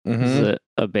baby. Mm-hmm. Is it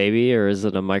a baby or is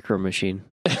it a micro machine?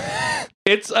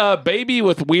 It's a baby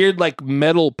with weird like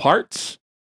metal parts.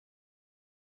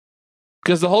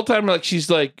 Because the whole time, like,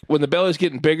 she's like, when the belly's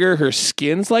getting bigger, her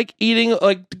skin's like getting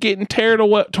torn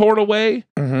away,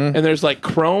 Mm-hmm. and there's like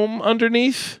chrome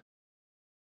underneath.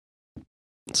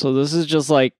 So this is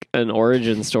just like an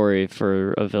origin story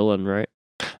for a villain, right?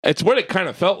 It's what it kind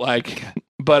of felt like.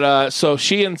 But so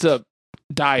she ends up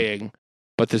dying,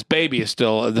 but this baby is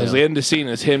still. The end of the scene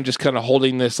is him just kind of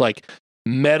holding this like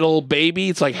metal baby.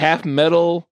 It's like half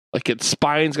metal, like its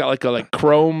spine's got like a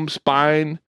chrome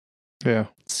spine. Yeah.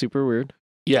 Super weird.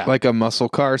 Yeah, Like a muscle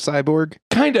car cyborg.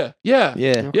 kinda. Yeah,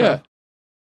 Yeah. Okay. yeah.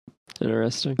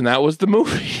 Interesting. And that was the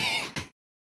movie.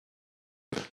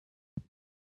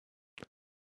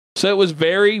 So it was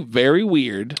very, very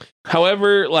weird.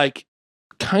 However, like,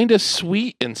 kind of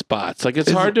sweet in spots. Like,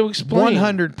 it's hard to explain.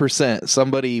 100%.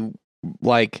 Somebody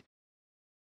like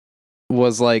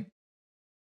was like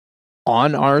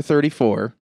on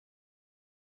R34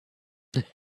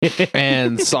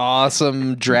 and saw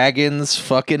some dragons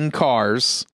fucking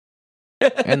cars,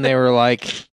 and they were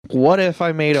like, what if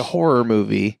I made a horror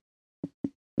movie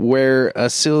where a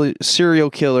serial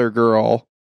killer girl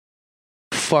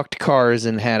fucked cars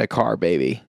and had a car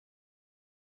baby?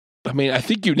 I mean, I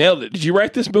think you nailed it. Did you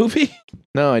write this movie?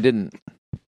 No, I didn't.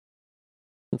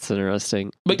 That's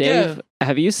interesting. But Dave,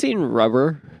 have you seen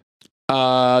Rubber?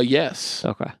 Yes.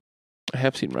 Okay. I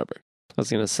have seen Rubber. I was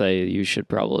going to say you should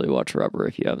probably watch Rubber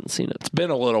if you haven't seen it. It's been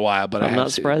a little while, but I'm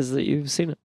not surprised that you've seen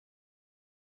it.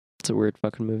 It's a weird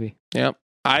fucking movie. Yep.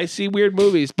 I see weird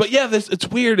movies. But yeah, it's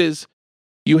weird is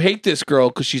you hate this girl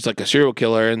because she's like a serial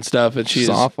killer and stuff, and she's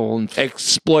It's awful. And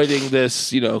exploiting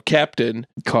this, captain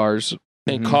cars.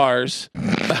 in Mhm. cars.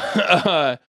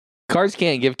 Cars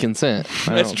can't give consent.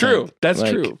 I That's don't true. think. That's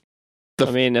Like, true. I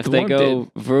mean, if the they one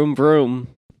go vroom vroom,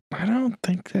 I don't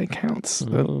think that counts.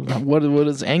 Mm. What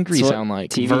does angry That's what sound like?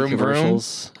 TV Vroom, vroom?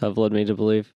 commercials have led me to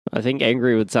believe. I think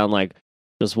angry would sound like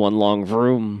just one long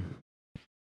vroom.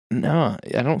 No,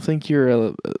 I don't think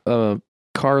you're a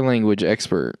car language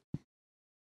expert.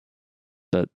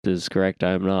 That is correct.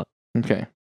 I am not. Okay.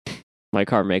 My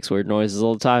car makes weird noises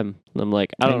all the time. And I'm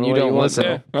like, I don't And know you what don't you want. listen.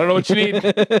 Yeah, I don't know what you need.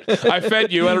 I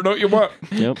fed you. I don't know what you want.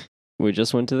 Yep. We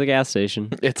just went to the gas station.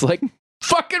 It's like,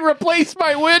 fucking replace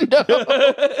my window.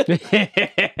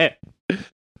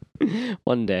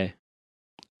 One day.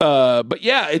 But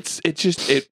yeah, it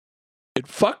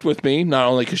fucked with me, not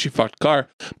only because she fucked the car,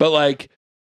 but like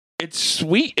it's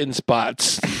sweet in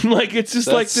spots. Like it's just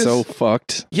That's like this. so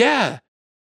fucked. Yeah.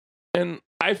 And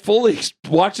I fully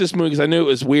watched this movie because I knew it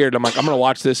was weird. I'm like, I'm gonna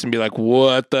watch this and be like,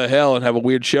 what the hell, and have a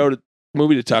weird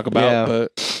movie to talk about. Yeah.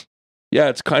 But yeah,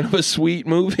 it's kind of a sweet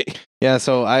movie. Yeah,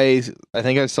 so I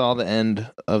think I saw the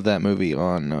end of that movie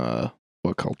on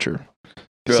What Culture.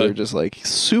 So Really? they're just like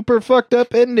super fucked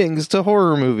up endings to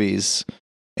horror movies.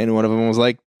 And one of them was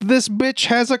like, this bitch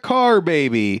has a car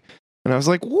baby. And I was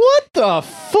like, what the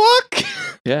fuck?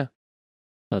 Yeah.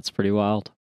 That's pretty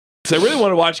wild. So I really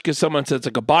want to watch because someone said it's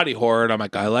like a body horror, and I'm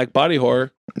like, I like body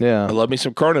horror. I Yeah, love me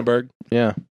some Cronenberg.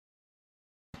 yeah.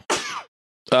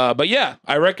 But yeah,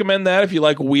 I recommend that if you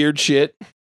like weird shit.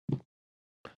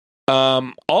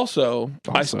 Also,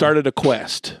 I Also. started a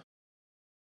quest.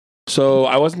 So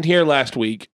I wasn't here last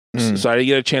week, Mm. so I didn't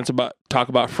get a chance to talk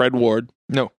about Fred Ward.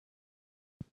 No.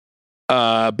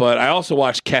 But I also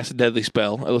watched Cast a Deadly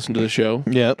Spell. I listened to the show.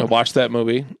 Yeah. I watched that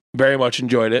movie. Very much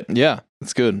enjoyed it. Yeah.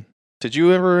 It's good. Did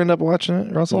you ever end up watching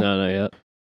it, Russell? No, not yet.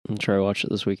 I'll try to watch it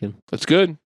this weekend. It's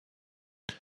good.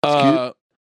 good.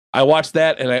 I watched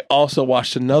that, and I also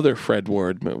watched another Fred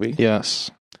Ward movie.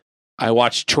 Yes. I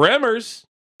watched Tremors,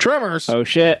 Tremors. Oh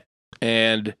shit!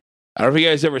 and I don't know if you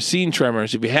guys ever seen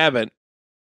Tremors. If you haven't,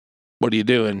 what are you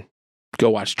doing? Go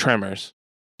watch Tremors.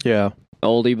 Yeah.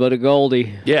 Oldie but a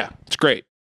goldie. Yeah, it's great.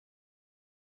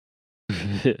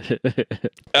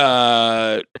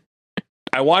 I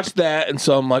watched that, and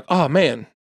so I'm like, oh man,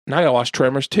 now I gotta watch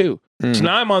Tremors too. Mm. So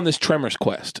now I'm on this Tremors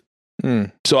quest.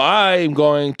 Mm. So I'm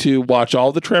going to watch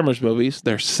all the Tremors movies.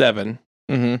 There's 7.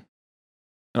 Mm-hmm. And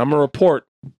I'm going to report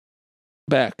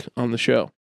back on the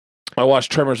show. I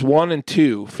watched Tremors 1 and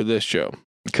 2 for this show.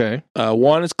 Okay.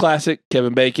 1 is classic,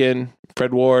 Kevin Bacon,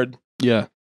 Fred Ward, Yeah.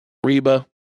 Reba.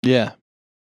 Yeah.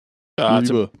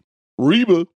 Reba.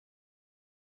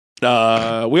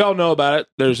 We all know about it.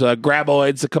 There's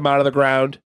graboids that come out of the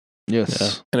ground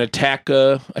Yes. and attack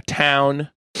a town.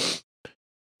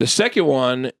 The second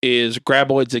one is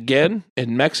graboids again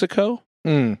in Mexico.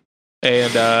 Mm.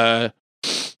 And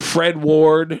Fred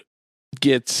Ward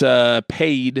gets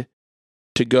paid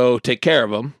to go take care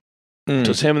of them. Mm.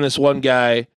 So it's him and this one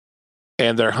guy,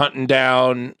 and they're hunting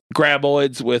down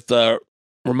graboids with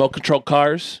remote control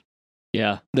cars.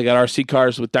 Yeah, They got RC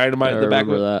cars with dynamite I in the back of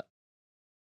remember it.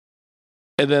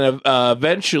 that. And then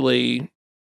eventually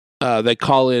they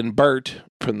call in Bert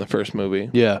from the first movie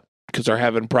Yeah. because they're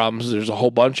having problems. There's a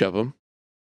whole bunch of them.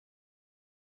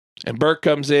 And Bert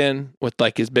comes in with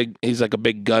like he's like a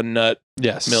big gun nut,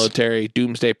 Yes. military,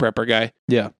 doomsday prepper guy.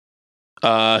 Yeah.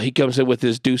 He comes in with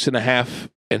his deuce and a half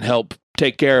and help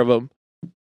take care of him.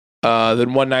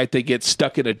 Then one night they get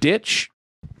stuck in a ditch,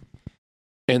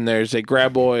 and there's a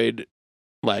graboid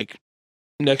like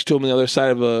next to him on the other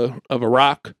side of a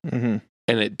rock, Mm-hmm.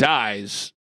 and it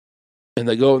dies. And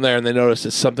they go in there and they notice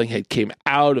that something had came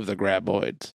out of the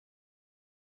graboids.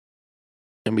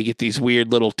 And we get these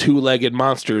weird little 2-legged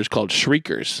monsters called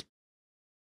shriekers.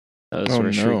 That's Oh, where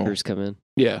no. shriekers come in.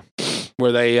 Yeah.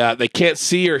 Where they can't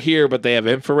see or hear, but they have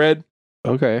infrared.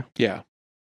 Okay. Yeah.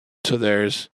 So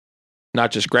there's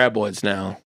not just graboids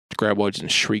now, graboids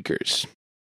and shriekers.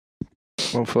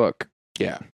 Oh fuck.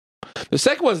 Yeah. The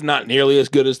second one's not nearly as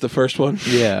good as the first one,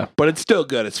 Yeah. but it's still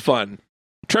good. It's fun.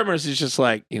 Tremors is just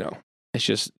like, it's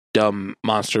just dumb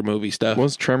monster movie stuff.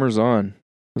 What's Tremors on?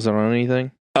 Is it on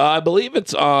anything? I believe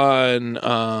it's on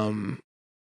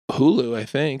Hulu, I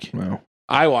think. No.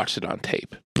 I watched it on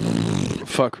tape.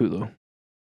 Fuck Hulu.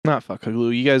 Not fuck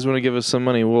Hulu. You guys want to give us some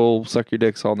money? We'll suck your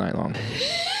dicks all night long.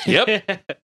 Yep.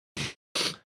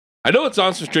 I know it's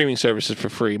on some streaming services for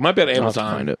free. Might be on I'll have to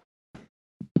Amazon. find it.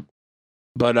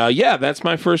 But yeah, that's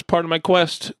my first part of my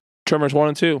quest. Tremors 1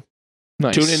 and 2.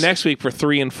 Nice. Tune in next week for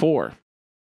 3 and 4.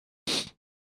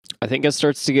 I think it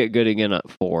starts to get good again at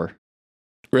 4.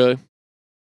 Really?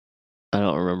 I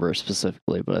don't remember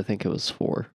specifically, but I think it was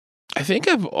 4. I think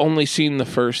I've only seen the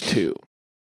first 2.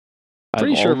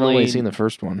 Pretty sure I've only seen the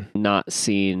first one. not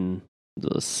seen the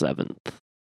 7th.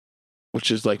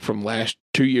 Which is like from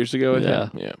 2 years ago, I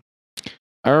think. Yeah.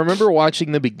 I remember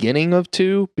watching the beginning of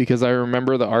 2 because I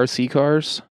remember the RC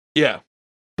cars, Yeah.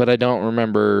 but I don't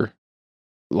remember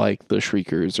like the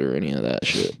shriekers or any of that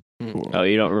shit. Oh,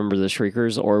 you don't remember the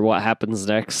shriekers or what happens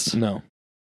next? No.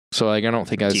 So like I don't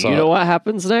think I Do saw you know it. what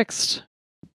happens next?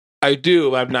 I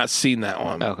do. I've not seen that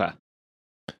one. Okay.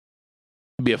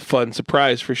 Be a fun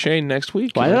surprise for Shane next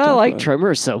week. Why did I like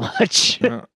Tremors so much?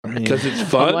 I mean, Because it's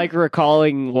fun. I'm like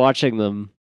recalling watching them.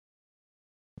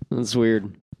 It's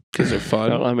weird. Because they're I don't fun.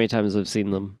 know how many times I've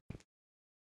seen them.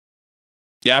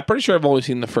 Yeah, I'm pretty sure I've only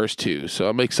seen the first 2, so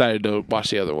I'm excited to watch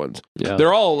the other ones. Yeah.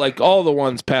 They're all like all the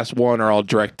ones past 1 are all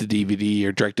direct to DVD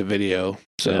or direct to video.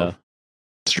 So Yeah.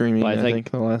 streaming, Well, I I think-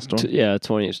 think the last one. Yeah,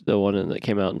 the one that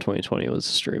came out in 2020 was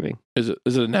streaming. is it a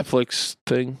Netflix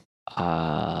thing?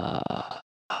 I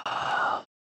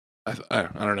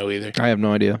don't know either. I have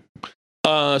no idea.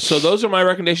 So those are my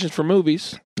recommendations for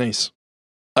movies. Nice.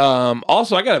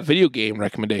 Also, I got a video game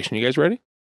recommendation. You guys ready?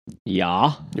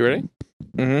 Yeah. You ready?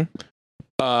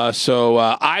 Mm-hmm. So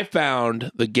I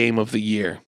found the game of the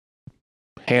year,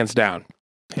 hands down.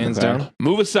 Hands Okay. down.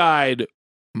 Move aside,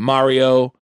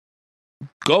 Mario.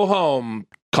 Go home,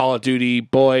 Call of Duty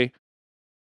boy.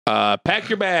 Pack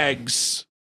your bags,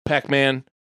 Pac-Man.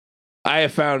 I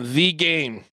have found the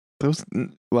game. Those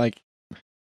like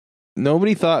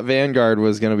nobody thought Vanguard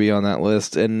was going to be on that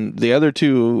list, and the other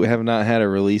two have not had a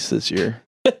release this year.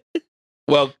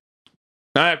 Well,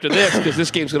 Not after this, because this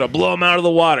game's going to blow them out of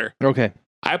the water. Okay.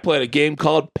 I played a game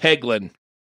called Peglin.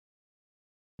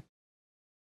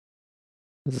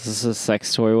 Is this a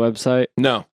sex toy website?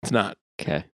 No, it's not.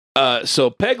 Okay. So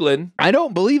Peglin, I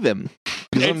don't believe him.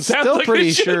 'Cause It I'm sounds still like pretty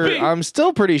it should sure. be. I'm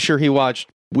still pretty sure he watched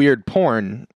weird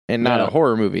porn and not No. a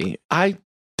horror movie. I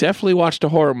definitely watched a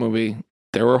horror movie.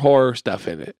 There were horror stuff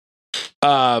in it.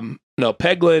 No,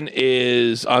 Peglin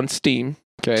is on Steam.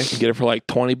 Okay. You can get it for like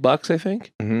 $20, I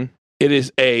think. Mm-hmm. It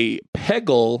is a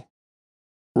Peggle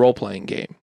role-playing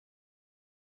game.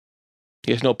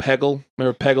 You guys know Peggle?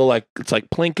 Remember Peggle? Like it's like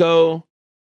Plinko.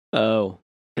 Oh.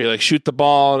 Where you like shoot the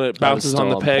ball and it I was bounces on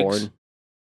the still pegs. porn.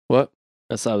 What?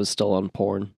 Guess I was still on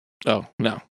porn. Oh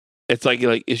no! It's like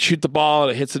you shoot the ball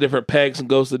and it hits the different pegs and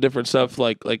goes to different stuff.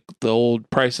 Like the old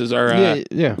prices are.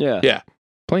 Yeah. Yeah.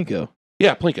 Plinko.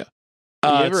 Yeah, Plinko. You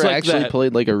ever it's like actually that.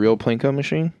 played like a real Plinko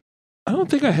machine? I don't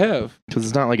think I have. Because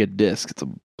it's not like a disc. It's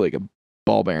like a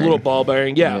ball bearing. Little ball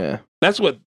bearing. Yeah, that's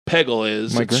what Peggle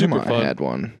is. My It's grandma super fun. had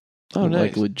one. Oh, nice.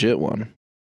 Like legit one.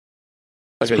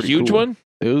 Like It's a pretty huge cool. one.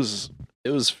 It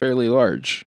was fairly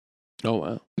large. Oh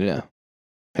wow. Yeah.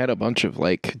 Had a bunch of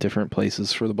like different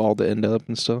places for the ball to end up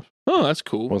and stuff. Oh, that's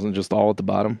cool. Wasn't just all at the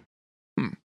bottom.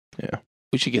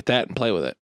 We should get that and play with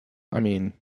it. I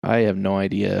mean, I have no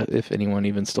idea if anyone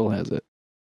even still has it.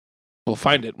 We'll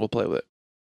find it. We'll play with it.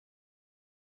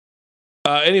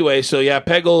 Anyway, so yeah,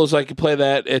 Peggle is like you play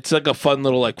that. It's like a fun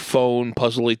little like phone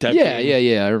puzzly type. game.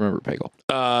 Yeah. I remember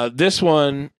Peggle. This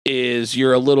one is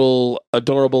you're a little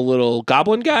adorable little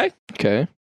goblin guy. Okay.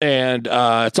 And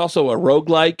it's also a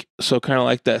roguelike, so kind of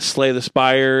like that Slay the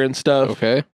Spire and stuff,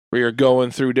 Okay. where you're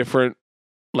going through different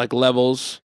like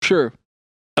levels. Sure.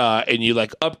 And you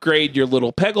like upgrade your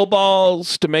little Peggle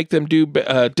balls to make them do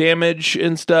damage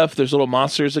and stuff. There's little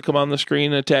monsters that come on the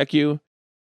screen and attack you.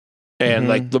 And Mhm.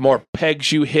 like the more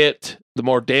pegs you hit, the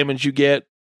more damage you get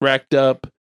racked up.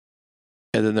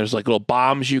 And then there's like little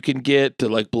bombs you can get to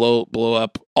like blow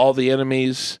up all the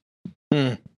enemies.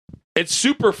 Hmm. It's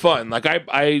super fun. Like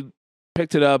I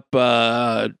picked it up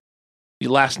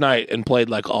last night and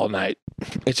played like all night.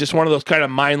 It's just one of those kind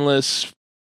of mindless,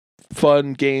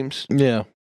 fun games. Yeah.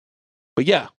 But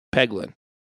yeah, Peglin.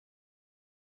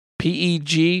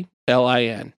 Peglin.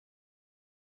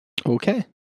 Okay.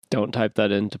 Don't type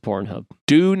that into Pornhub.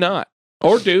 Do not.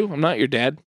 Or do. I'm not your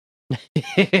dad.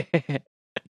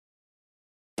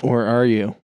 Or are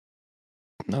you?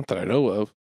 Not that I know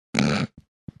of.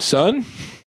 Son?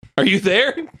 Are you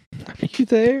there? Are you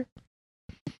there?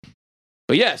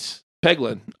 But yes,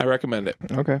 Peglin. I recommend it.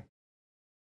 Okay.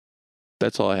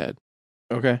 That's all I had.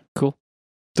 Okay. Cool.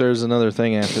 There's another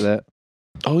thing after that.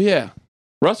 Oh yeah.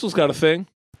 Russell's got a thing.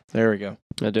 There we go.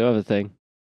 I do have a thing.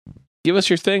 Give us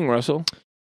your thing, Russell.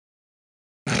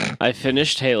 I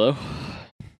finished Halo,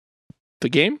 The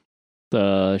game?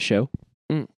 the show.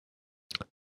 Mm.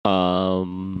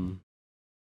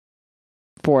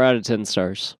 4 out of 10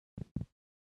 stars.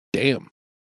 Damn.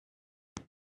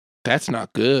 That's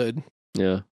not good.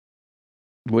 Yeah.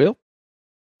 Will?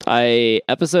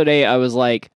 Episode 8, I was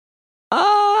like,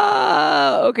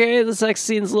 okay, the sex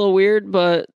scene's a little weird,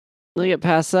 but let me get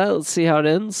past that. Let's see how it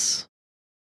ends.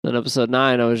 Then episode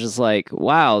 9, I was just like,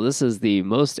 wow, this is the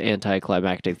most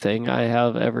anticlimactic thing I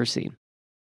have ever seen.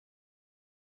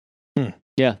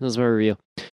 Yeah, that was my review.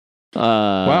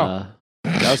 Wow.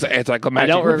 That was the anticlimactic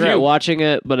I don't regret review. watching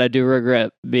it, but I do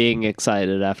regret being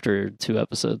excited after 2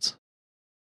 episodes.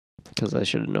 Because I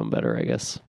should have known better, I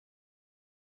guess.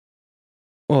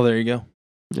 Well, there you go.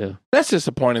 Yeah. That's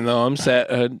disappointing, though. I'm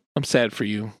sad. I'm sad for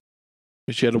you.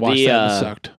 But you had to watch that and it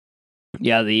sucked.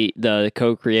 Yeah, the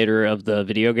co-creator of the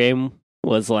video game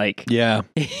was like, Yeah.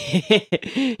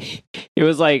 it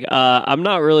was like, I'm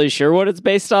not really sure what it's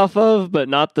based off of, but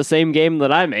not the same game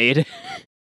that I made.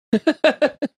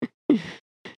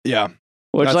 Yeah.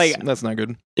 Which that's not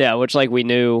good. yeah, which like we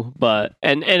knew, but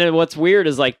and what's weird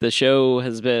is like the show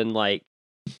has been like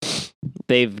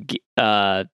they've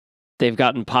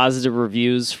gotten positive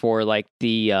reviews for like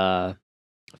the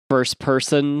first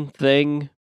person thing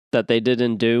that they did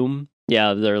in Doom.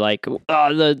 Yeah, they're like,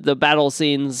 the battle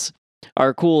scenes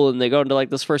are cool, and they go into like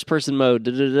this first person mode,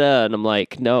 and I'm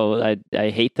like, no, I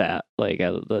hate that. Like,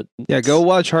 Yeah, go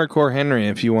watch Hardcore Henry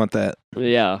if you want that.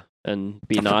 yeah, and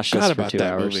be I nauseous forgot for about 2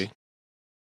 that hours. movie.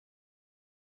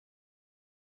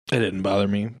 It didn't bother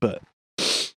me, but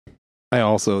I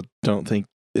also don't think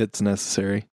it's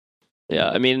necessary. Yeah,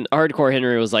 I mean, Hardcore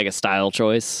Henry was like a style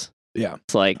choice. Yeah.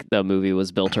 It's like the movie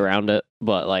was built around it,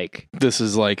 but like, This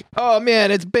is like, oh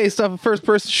man, it's based off a first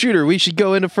person shooter. We should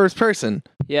go into first person.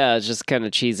 yeah, it's just kind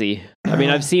of cheesy. I mean,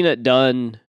 I've seen it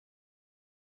done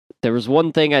There was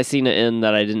one thing I seen it in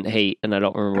that I didn't hate, and I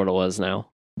don't remember what it was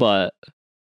now. But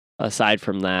aside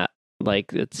from that,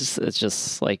 like it's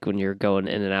just like when you're going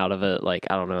in and out of it, like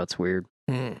I don't know, it's weird.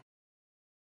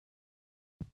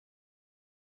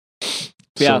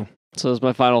 Yeah. So that's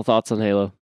my final thoughts on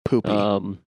Halo. Poopy.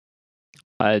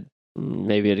 I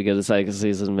maybe it'll get a second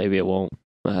season, maybe it won't.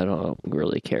 I don't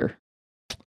really care.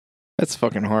 That's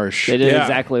fucking harsh. They did Yeah.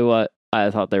 exactly what I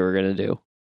thought they were gonna do.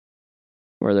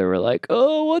 Where they were like,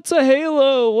 "Oh, what's a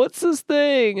Halo? What's this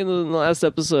thing?" And then in the last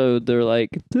episode, they're like,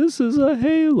 "This is a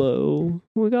Halo.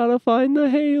 We gotta find the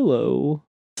Halo."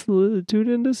 So tune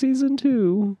into season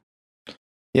 2.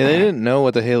 Yeah, they didn't know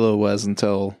what the Halo was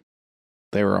until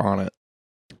they were on it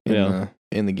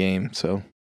in the game. So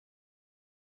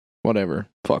whatever,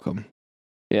 fuck them.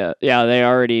 Yeah, they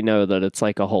already know that it's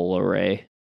like a whole array,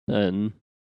 and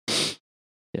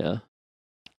yeah,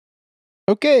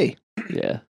 Okay.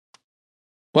 yeah.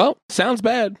 Well, sounds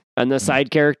bad. And the side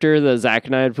character that Zach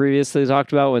and I had previously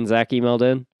talked about when Zach emailed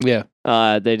in, Yeah.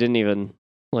 they didn't even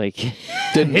like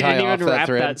Didn't they tie didn't off even that wrap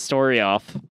thread. that story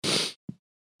off.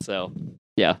 So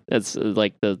yeah, it's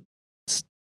like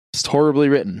It's horribly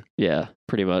written.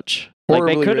 pretty much.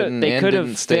 Horribly Like written they and could have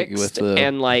didn't stick fixed with the-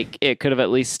 and like it could have at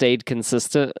least stayed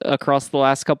consistent across the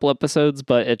last couple episodes,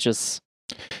 but it just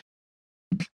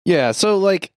Yeah, so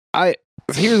like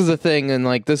here's the thing, and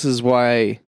like this is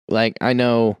why like I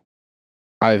know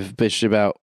I've bitched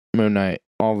about Moon Knight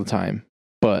all the time,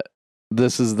 but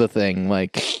this is the thing,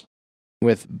 like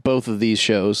with both of these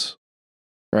shows,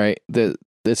 right? That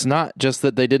it's not just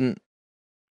that they didn't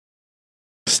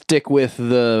stick with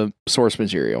the source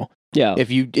material. yeah.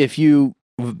 If you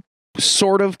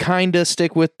sort of kind of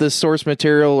stick with the source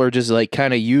material or just like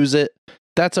kind of use it,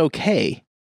 that's okay.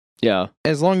 Yeah.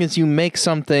 As long as you make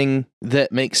something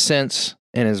that makes sense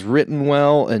and is written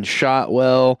well and shot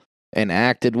well and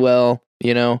acted well,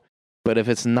 you know. But if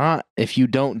it's not, if you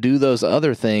don't do those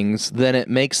other things, then it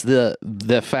makes the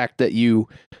fact that you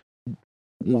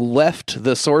left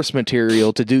the source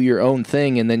material to do your own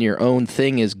thing and then your own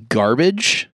thing is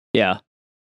garbage. Yeah.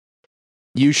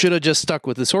 You should have just stuck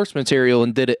with the source material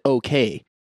and did it okay.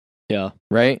 Yeah.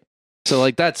 Right? So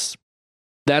like that's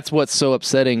what's so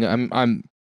upsetting.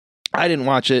 I didn't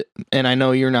watch it, and I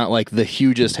know you're not like the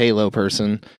hugest Halo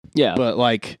person, Yeah. but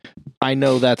like I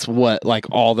know that's what like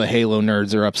all the Halo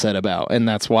nerds are upset about, and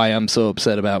that's why I'm so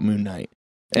upset about Moon Knight.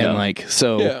 And Yeah. like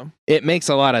so Yeah. it makes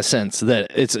a lot of sense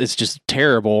that it's just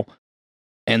terrible,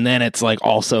 and then it's like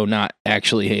also not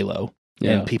actually Halo.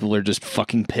 Yeah. And people are just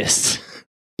fucking pissed.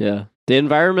 Yeah. The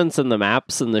environments and the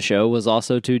maps in the show was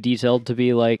also too detailed to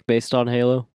be like based on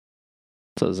Halo.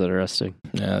 So it's interesting.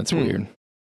 Yeah, that's weird.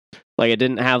 Like it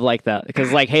didn't have like that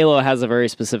because like Halo has a very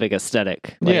specific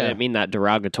aesthetic. Like, Yeah. I didn't mean that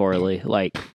derogatorily.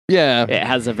 Like Yeah. it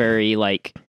has a very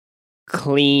like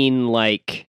clean,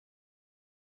 like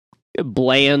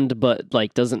bland, but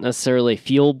like doesn't necessarily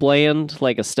feel bland,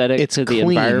 like aesthetic It's to the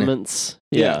clean. environments.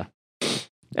 Yeah.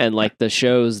 And like the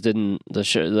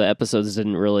episodes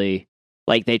didn't really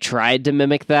like they tried to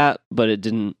mimic that, but it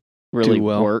didn't really Do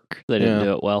well. work. They didn't Yeah.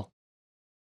 do it well.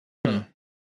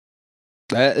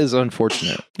 That is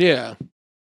unfortunate. Yeah.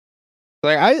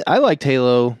 Like I liked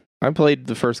Halo. I played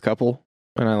the first couple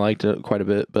and I liked it quite a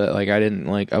bit, but like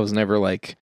I was never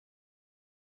like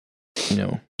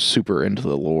super into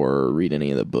the lore or read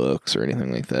any of the books or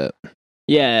anything like that.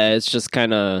 Yeah, it's just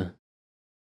kind of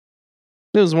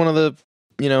It was one of the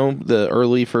the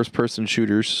early first person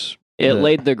shooters. it that-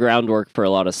 laid the groundwork for a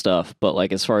lot of stuff, but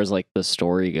like as far as like the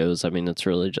story goes, I mean it's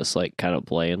really just like kind of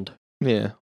bland.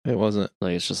 Yeah, it wasn't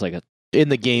Like it's just like a in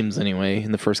the games anyway,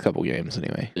 in the first couple games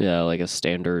anyway. like a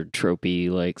standard tropey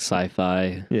like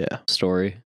sci-fi Yeah.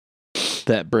 story.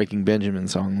 That Breaking Benjamin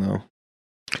song though.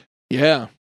 Yeah.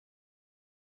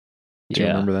 Do you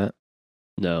remember that?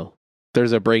 No.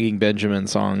 There's a Breaking Benjamin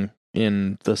song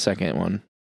in the second one.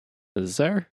 Is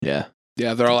there? Yeah.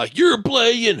 Yeah. They're all like, "You're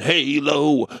playing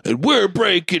Halo, and we're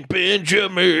breaking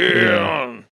Benjamin."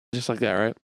 Yeah. Just like that,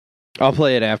 right? I'll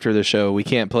play it after the show. We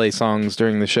can't play songs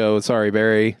during the show. Sorry,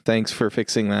 Barry. Thanks for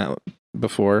fixing that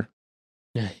before.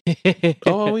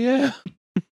 Oh yeah.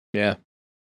 Yeah.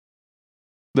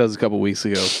 That was a couple weeks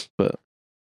ago, but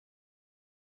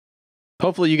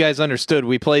hopefully you guys understood.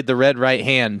 We played The Red Right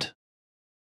Hand.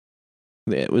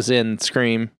 It was in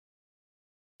Scream.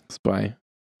 It's by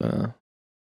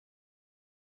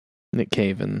Nick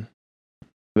Cave and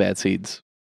Bad Seeds.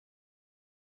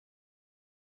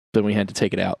 Then we had to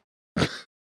take it out.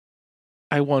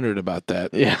 I wondered about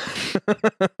that. Yeah.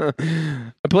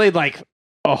 I played like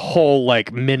a whole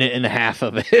like minute and a half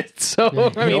of it. So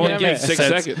I You mean, only that get makes 6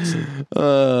 sense. seconds.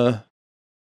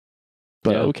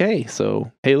 But Yeah. okay,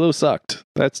 so Halo sucked.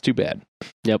 That's too bad.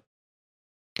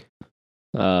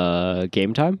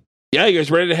 Game time? Yeah, you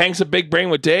guys ready to hang some big brain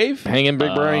with Dave? Hanging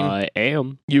big brain. I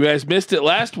am. You guys missed it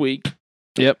last week.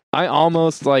 Yep. I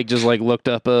almost just looked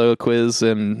up a quiz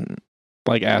and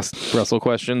asked Russell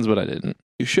questions, but I didn't.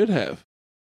 You should have.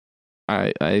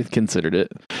 I considered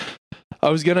it. I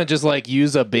was gonna just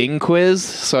use a Bing quiz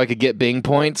so I could get Bing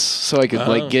points, so I could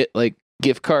Oh. get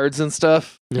gift cards and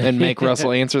stuff and make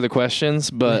Russell answer the questions.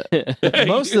 But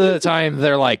most of the time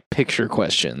they're picture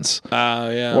questions,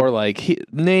 Yeah. or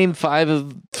name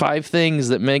five things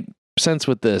that make sense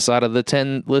with this out of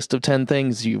the list of 10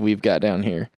 things we've got down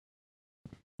here.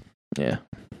 Yeah,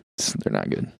 they're not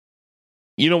good.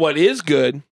 You know what is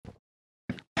good?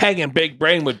 Hanging big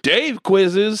brain with Dave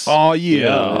quizzes. Oh It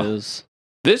is.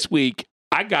 This week,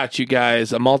 I got you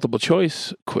guys a multiple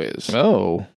choice quiz.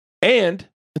 Oh. And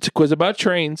it's a quiz about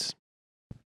trains.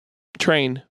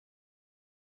 Train.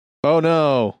 Oh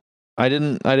no. I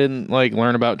didn't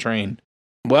learn about train.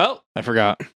 Well, I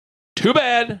forgot. too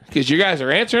bad, because you guys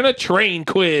are answering a train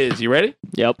quiz. You ready?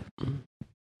 Yep.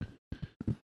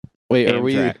 Wait, are Amtrak.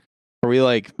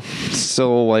 we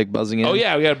still buzzing in? Oh,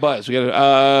 yeah, we got a buzz. We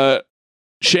got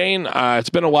Shane, it's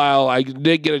been a while. I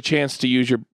did get a chance to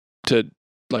use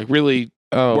really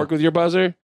Oh. work with your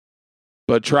buzzer,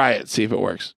 but try it. See if it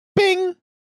works. Bing.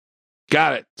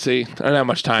 Got it. See, I don't have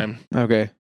much time.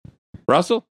 Okay.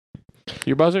 Russell,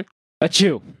 your buzzer?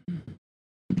 Achoo.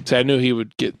 See, I knew he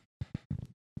would get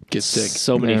sick.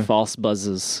 So many Yeah. false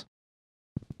buzzes.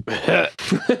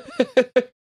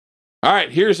 All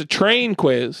right, here's a train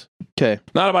quiz. Okay.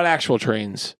 Not about actual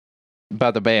trains,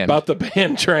 About the band. about the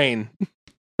band Train.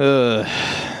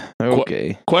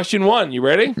 Okay. Question 1, you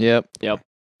ready? Yep.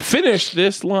 Finish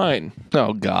this line.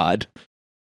 Oh God.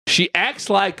 She acts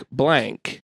like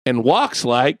blank and walks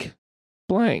like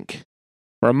blank.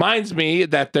 Reminds me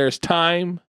that there's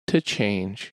time to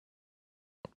change.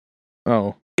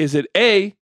 Oh. Is it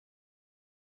A,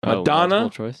 Madonna? Multiple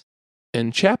choice.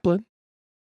 and Chaplin?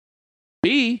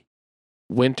 B,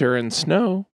 Winter and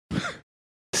Snow?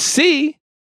 C,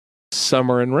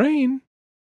 Summer and Rain?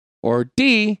 Or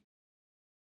D,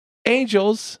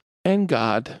 Angels and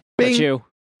God? Bing. Achoo.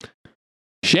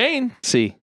 Shane,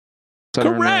 C.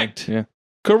 Correct. Yeah.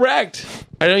 correct.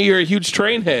 I know you're a huge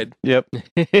train head. Yep.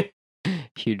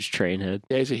 Huge train head.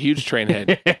 Yeah, he's a huge train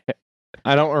head.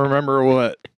 I don't remember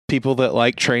what people that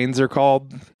like trains are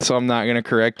called, so I'm not gonna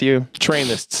correct you.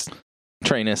 Trainists.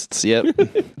 Trainists. Yep.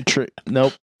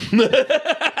 Nope.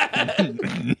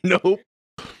 Nope.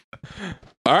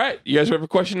 All right, you guys ready for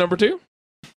question number 2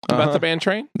 about Uh-huh. the band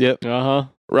Train? Yep. Uh-huh.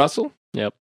 Russell?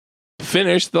 Yep.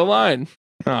 Finish the line.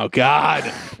 Oh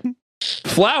God.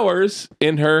 Flowers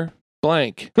in her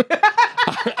blank.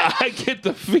 I get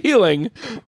the feeling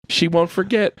she won't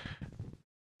forget.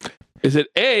 Is it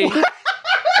A?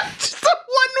 Just the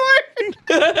one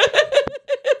word.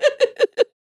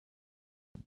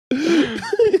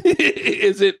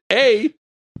 Is it A,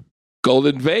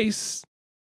 golden vase?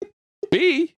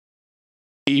 B,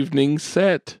 evening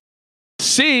set?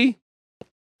 C,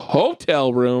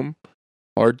 hotel room?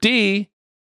 Or D,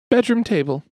 bedroom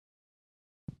table?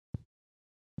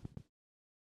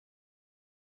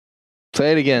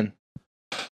 Say it again.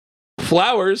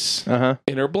 Flowers Uh-huh.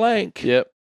 in her blank.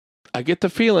 Yep. I get the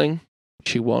feeling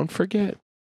she won't forget.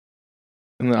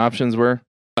 And the options were?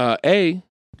 A,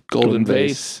 golden Golden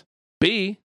vase. vase.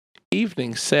 B,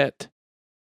 evening set.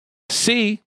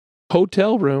 C,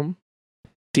 hotel room.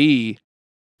 D,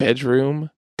 bedroom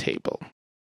table.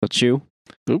 That's you.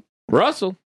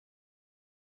 Russell,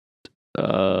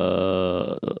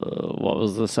 What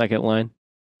was the second line?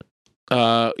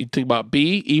 you think about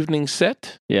B, evening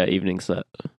set? Yeah, evening set.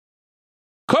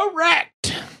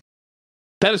 Correct.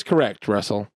 That is correct,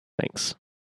 Russell. Thanks.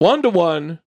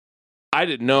 1-1. I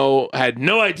didn't know, had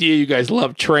no idea you guys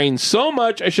love trains so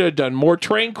much. I should have done more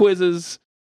train quizzes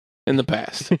in the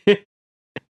past.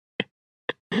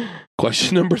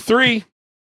 Question number 3.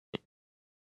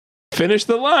 Finish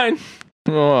the line.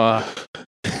 Oh,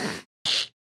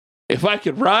 If I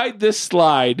could ride this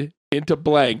slide into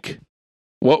blank,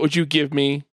 what would you give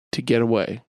me to get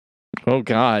away? oh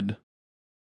God.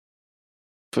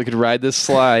 If I could ride this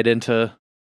slide into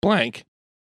Blank.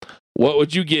 What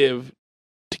would you give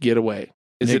to get away?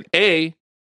 Is it A,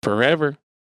 forever?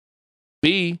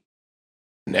 B,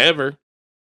 never?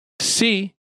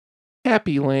 C,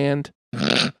 happy land?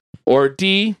 Or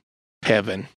D,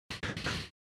 heaven?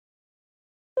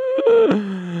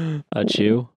 That's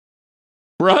you.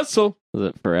 Russell, Is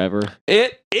it forever?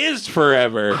 it is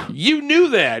forever. You knew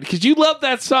that because you love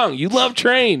that song. You love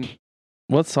Train.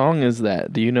 what song is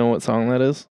that? Do you know what song that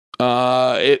is?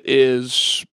 It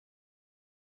is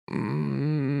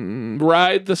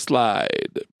Ride the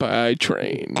Slide by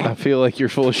Train. I feel like you're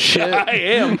full of shit. I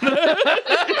am.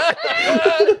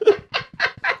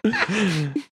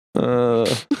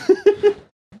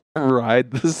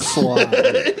 Ride the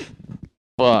slide.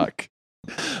 Fuck.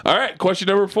 All right, question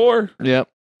number 4. Yep.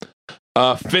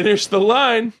 Finish the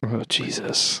line. Oh,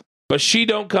 Jesus. But she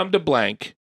don't come to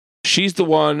blank. She's the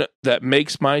one that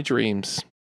makes my dreams.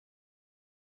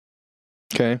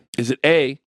 Okay. Is it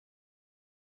A,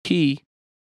 he,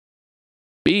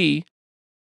 B,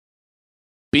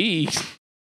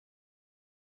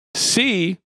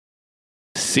 C,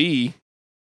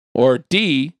 or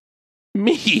D,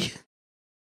 me?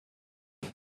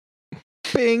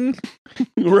 Bing.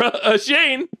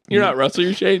 Shane. You're not Russell,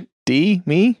 you're Shane. D,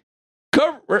 me?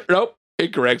 Nope.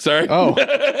 Incorrect, sorry. Oh.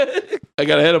 I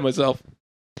got ahead of myself.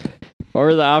 What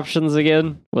were the options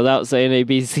again without saying A,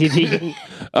 B, C, D?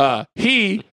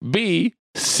 He, B,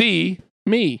 C,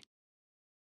 me.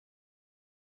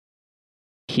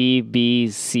 He, B,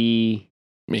 C,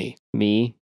 Me.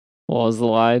 me. What was the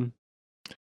line?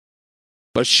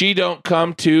 But she don't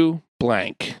come to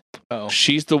blank. Oh.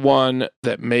 She's the one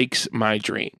that makes my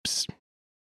dreams.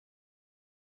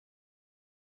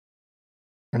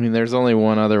 I mean, there's only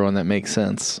one other one that makes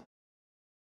sense.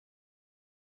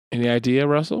 Any idea,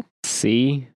 Russell?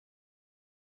 C.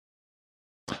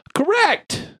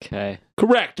 Correct. Okay.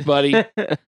 Correct, buddy.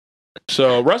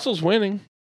 So Russell's winning.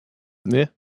 Yeah.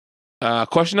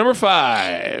 Question number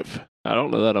 5. I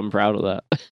don't know that I'm proud of that.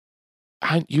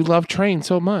 You love Train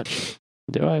so much.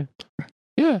 Do I?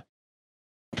 Yeah.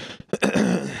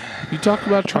 You talk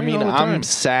about I Train mean, all the time. I'm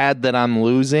sad that I'm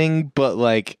losing, but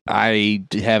like, I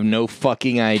have no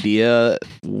fucking idea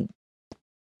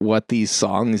what these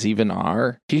songs even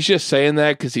are. He's just saying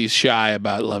that because he's shy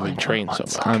about loving Train so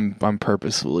much. I'm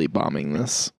purposefully bombing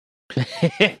this.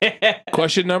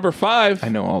 Question number 5. I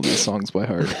know all these songs by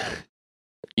heart.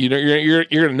 You know, you're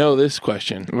gonna know this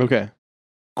question. Okay.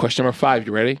 Question number 5.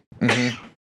 You ready? Mm-hmm.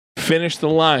 Finish the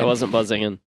line. I wasn't buzzing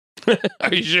in.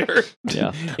 Are you sure?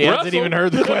 Yeah. He hasn't even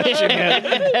heard the question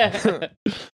yet.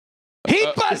 He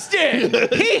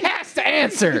busted. He has to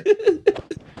answer.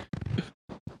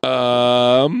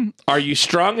 Are you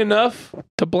strong enough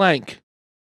to blank?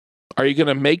 Are you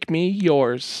gonna make me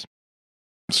yours?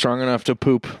 Strong enough to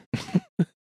poop.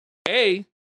 A,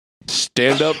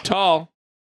 stand up tall.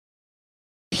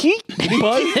 He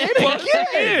buzzed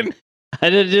in. I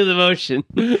didn't do the motion.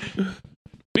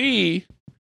 B,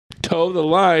 toe the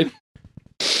line.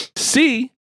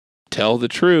 C, tell the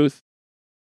truth.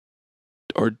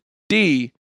 Or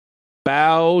D,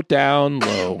 bow down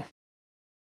low.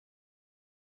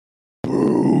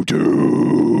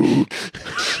 Voodoo.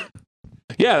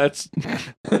 Yeah, that's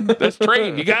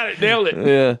Train. You got it. Nailed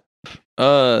it.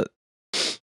 Yeah.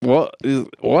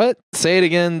 What? Say it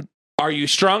again. Are you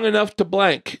strong enough to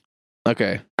blank?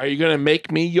 Okay. Are you going to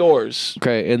make me yours?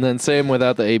 Okay. And then say them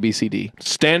without the ABCD.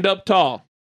 Stand up tall.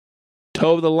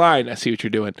 Toe the line. I see what you're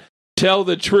doing. Tell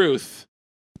the truth.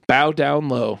 Bow down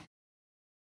low.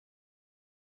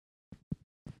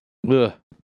 Ugh.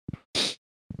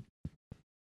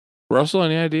 Russell,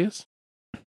 any ideas?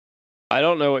 I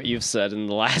don't know what you've said in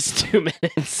the last 2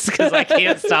 minutes because I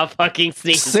can't stop fucking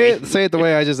sneezing. Say it the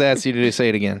way I just asked you to say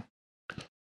it again.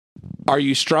 Are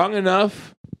you strong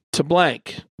enough to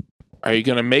blank? Are you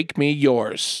going to make me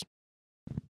yours?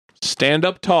 Stand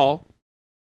up tall.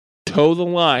 Toe the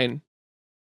line.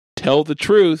 Tell the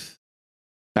truth.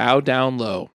 Bow down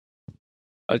low.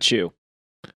 A chew.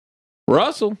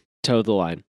 Russell. Toe the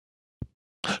line.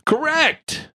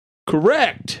 Correct.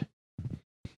 That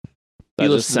You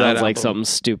just listen to that sounds like album. something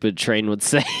stupid Train would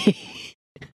say.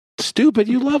 Stupid.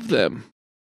 You love them.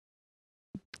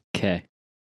 Okay.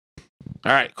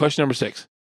 All right. Question number 6.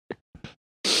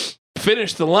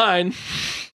 Finish the line.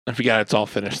 I forgot it's all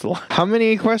finish the line. How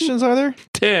many questions are there?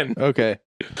 10. Okay.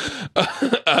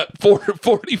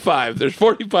 45. There's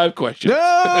 45 questions.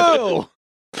 No!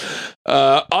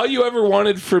 All you ever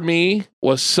wanted for me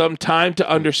was some time to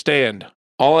understand.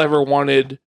 All I ever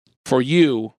wanted for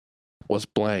you was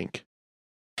blank.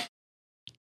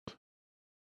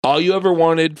 All you ever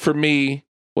wanted for me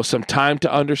was some time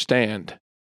to understand.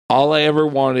 All I ever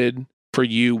wanted for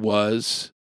you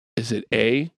was, is it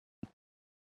A,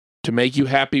 to make you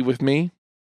happy with me?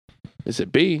 Is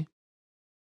it B,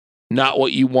 not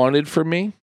what you wanted from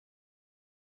me?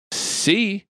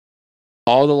 C,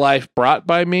 all the life brought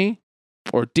by me?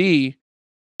 Or D,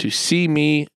 to see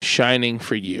me shining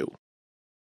for you?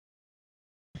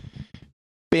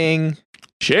 Bing.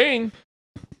 Shane.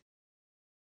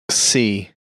 C.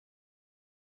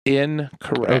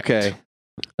 Incorrect. Okay.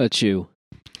 A chew.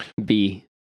 B.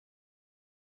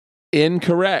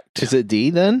 Incorrect. Is it D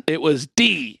then? It was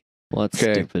D. Well, that's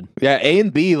Okay. stupid. Yeah, A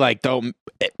and B like don't.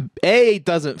 A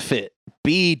doesn't fit.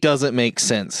 B doesn't make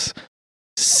sense.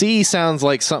 C sounds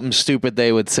like something stupid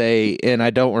they would say, and I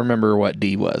don't remember what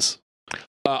D was.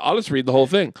 I'll just read the whole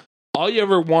thing. All you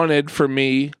ever wanted from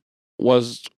me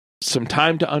was some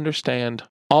time to understand.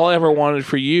 All I ever wanted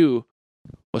for you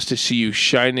was to see you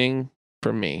shining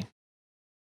for me.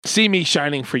 See me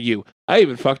shining for you. I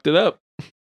even fucked it up.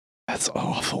 That's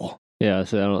awful. Yeah,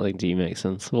 so I don't think D makes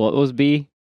sense. What was B?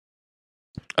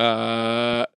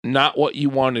 Not what you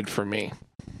wanted for me.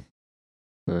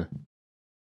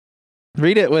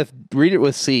 Read it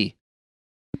with C.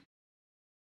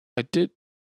 I did.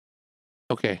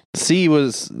 Okay. C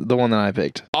was the one that I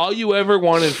picked. All you ever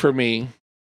wanted for me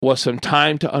was some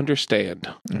time to understand.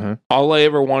 Uh-huh. All I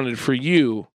ever wanted for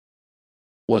you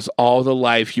was all the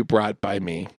life you brought by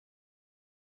me.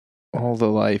 All the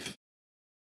life.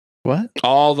 What?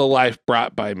 All the life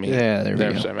brought by me. Yeah, there we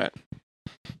There's go. what I meant.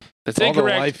 That's All the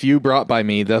incorrect. life you brought by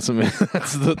me. Doesn't mean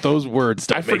those words.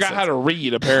 Don't I forgot how to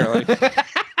read, apparently. to.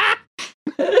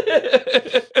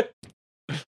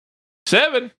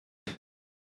 7.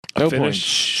 No Finish. points.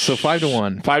 So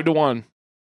 5-1. 5-1.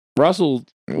 Russell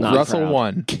Not Russell proud.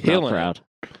 won. Not killing it. proud.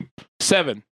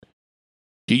 7.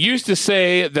 You used to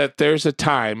say that there's a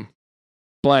time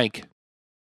blank.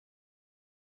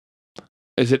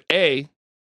 Is it A,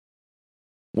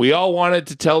 we all wanted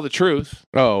to tell the truth?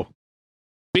 Oh,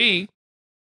 B,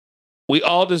 we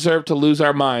all deserve to lose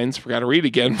our minds. Forgot to read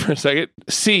again for a second.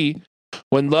 C,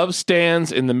 when love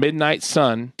stands in the midnight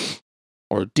sun.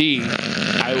 Or D,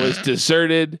 I was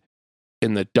deserted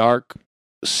in the dark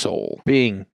soul.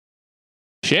 Bing.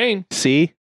 Shane,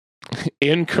 C.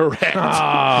 incorrect.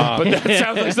 Ah. But that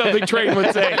sounds like something Train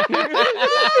would say.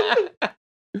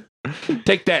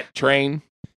 Take that, Train.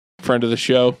 Friend of the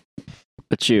show.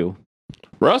 A chew.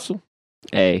 Russell,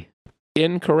 A.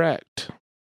 incorrect.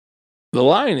 The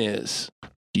line is,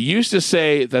 you used to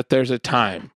say that there's a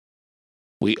time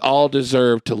we all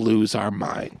deserve to lose our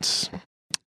minds.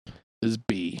 Is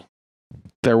B.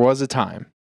 There was a time.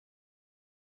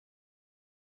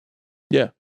 Yeah.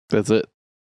 That's it.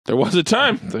 There was a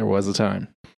time. There was a time.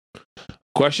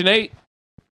 Question 8.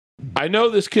 I know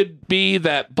this could be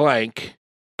that blank.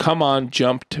 Come on,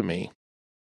 jump to me.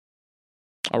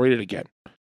 I'll read it again.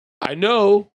 I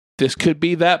know this could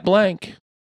be that blank.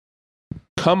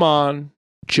 Come on,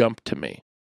 jump to me.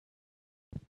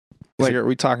 Like, are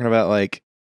we talking about like?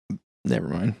 Never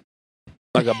mind.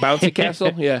 Like a bouncy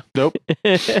castle? Yeah. Nope.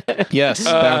 Yes,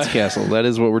 Bounce Castle. That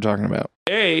is what we're talking about.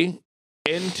 A,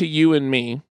 into you and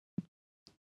me.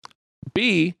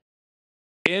 B,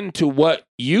 into what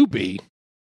you be.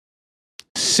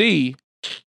 C,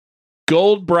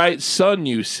 gold bright sun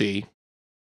you see.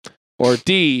 Or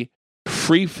D,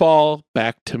 free fall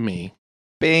back to me.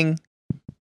 Bing.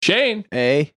 Shane,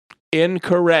 A.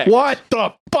 incorrect. What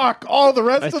the fuck? All the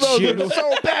rest of those Achoo. are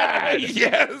so bad.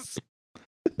 Yes.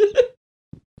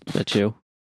 A chew.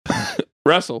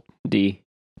 Russell, D.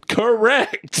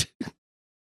 correct.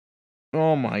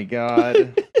 Oh my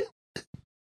god.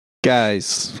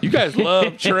 Guys, You guys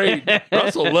love trade.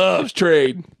 Russell loves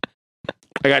trade.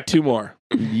 I got 2 more.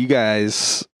 you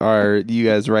guys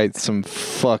write some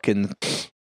fucking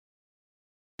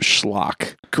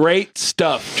schlock. Great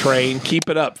stuff, Train. Keep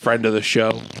it up, friend of the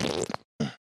show.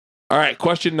 All right,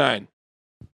 question 9.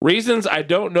 Reasons I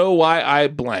don't know why I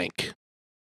blank.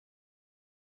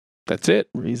 That's it.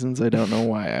 Reasons I don't know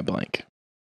why I blank.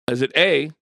 Is it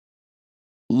A,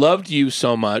 loved you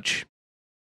so much?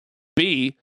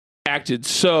 B, acted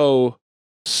so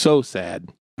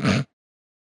sad?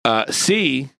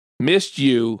 C, missed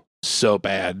you so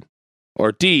bad?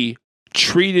 Or D,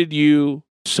 treated you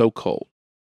so cold?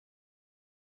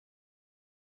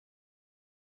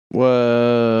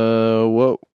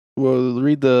 Well,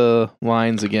 read the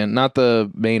lines again. Not the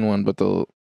main one, but the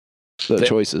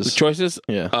choices. The choices?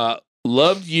 Yeah.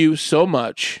 Loved you so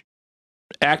much,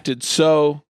 acted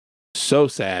so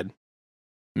sad,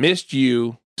 missed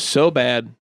you so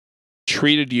bad,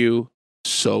 treated you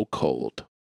so cold.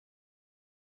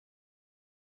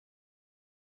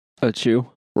 A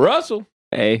chew. Russell,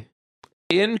 A.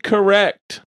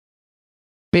 incorrect.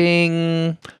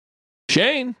 Bing.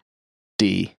 Shane,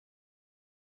 D.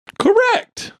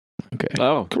 correct. Okay.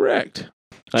 Oh. Correct.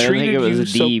 I didn't think it was Treated a you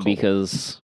so D cold.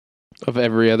 because. Of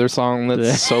every other song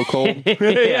that's so cold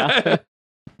Yeah.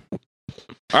 All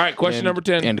right, question And- number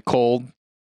 10. and cold.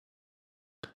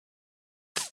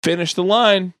 Finish the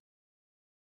line.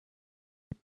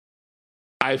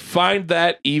 I find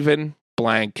that even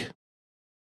blank.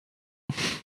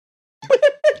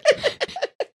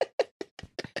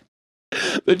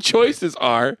 The choices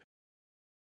are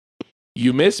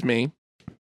You Miss Me,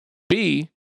 B,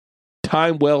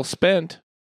 Time Well Spent,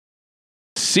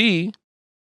 C,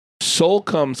 Soul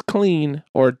Comes Clean,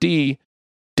 or D,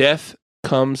 Death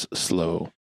Comes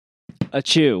Slow. A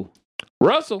chew.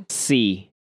 Russell. C.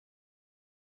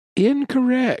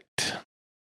 Incorrect.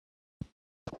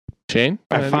 Shane?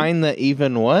 I find that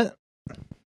even what?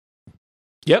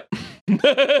 Yep.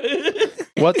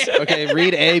 What's okay?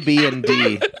 Read A, B, and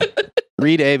D.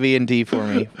 Read A, B, and D for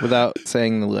me without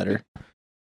saying the letter.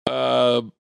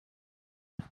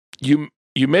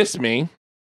 You Miss Me,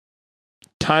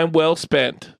 Time Well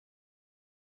Spent,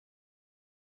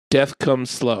 Death Comes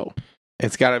Slow.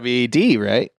 It's got to be D,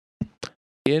 right?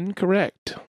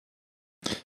 Incorrect.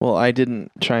 Well, I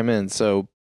didn't chime in, so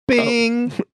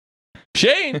bing.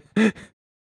 Shane.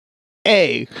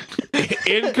 A.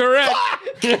 Incorrect.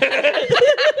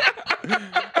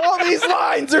 All these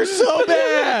lines are so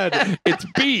bad. It's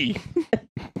B.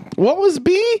 What was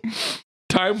B?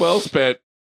 Time Well Spent.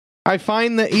 I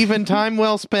find that even time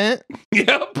well spent.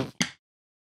 Yep.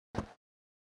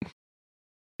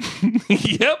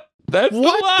 Yep. That's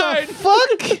What the line. the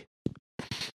fuck?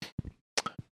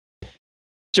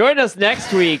 Join us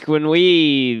next week when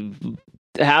we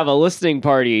have a listening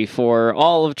party for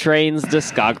all of Train's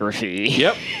discography.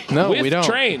 Yep. No, With we don't.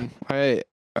 Train. I'm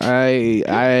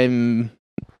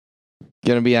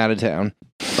gonna be out of town.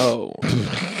 Oh.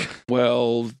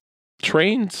 Well,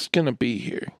 Train's gonna be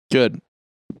here. Good.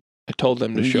 I told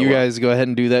them to show You up. guys go ahead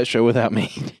and do that show without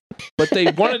me. But they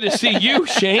wanted to see you,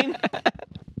 Shane.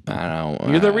 I don't.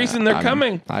 You're the reason they're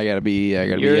coming. I gotta be.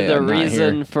 You're the not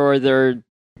reason here. for their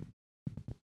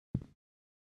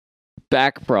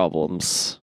back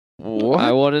problems. What?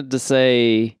 I wanted to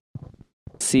say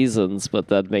seasons, but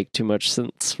that'd make too much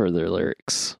sense for their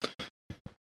lyrics.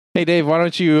 Hey, Dave, why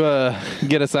don't you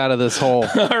get us out of this hole?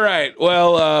 All right.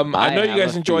 Well, I know you have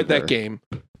guys a enjoyed fever. that game.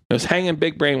 It was hanging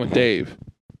big brain with Dave.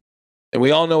 And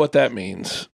we all know what that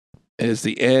means. It is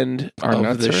the end Our of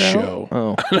nuts the are out? show.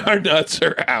 Oh, Our nuts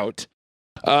are out.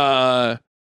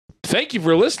 Thank you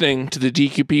for listening to the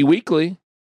DQP Weekly.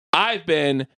 I've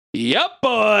been Yup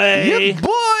Boy. yeah,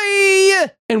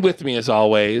 boy. And with me, as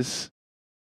always,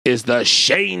 is the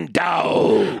Shane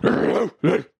Dow,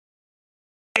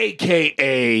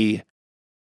 a.k.a.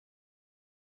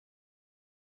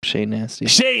 Shane Nasty.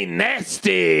 Shane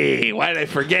Nasty. Why did I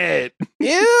forget?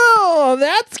 Ew,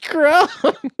 that's gross.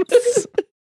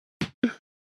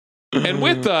 And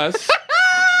with us,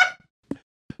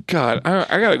 God,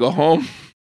 I gotta go home.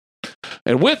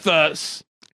 And with us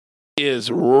is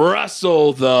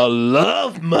Russell the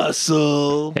Love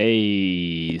Muscle.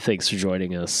 Hey, thanks for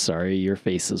joining us. Sorry, your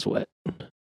face is wet.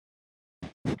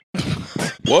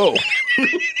 Whoa.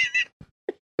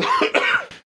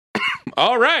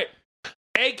 All right.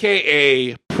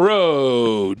 AKA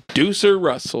Producer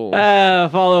Russell.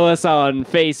 Follow us on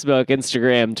Facebook,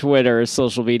 Instagram, Twitter,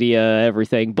 social media,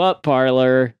 everything but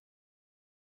Parlor,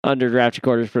 under Draft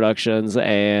Recorders Productions,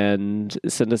 and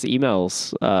send us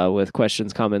emails with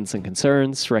questions, comments, and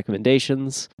concerns,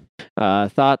 recommendations,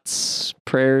 thoughts,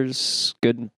 prayers,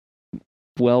 good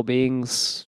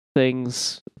well-beings,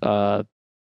 things. Tell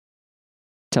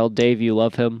Dave you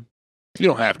love him. You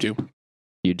don't have to.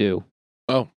 You do.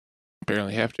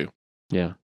 Apparently have to.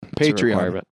 Yeah. It's a Patreon.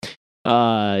 requirement.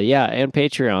 Yeah, and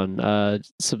Patreon.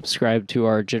 Subscribe to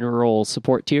our general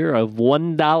support tier of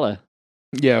 $1.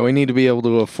 Yeah, we need to be able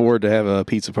to afford to have a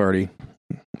pizza party,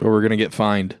 or we're gonna get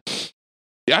fined.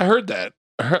 Yeah, I heard that.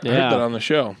 I heard Yeah. that on the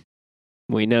show.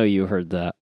 We know you heard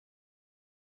that.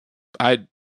 I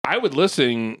would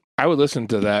listen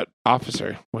to that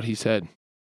officer, what he said.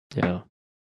 Yeah.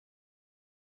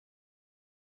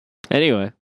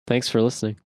 Anyway, thanks for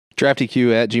listening.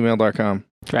 DraftyQ@gmail.com.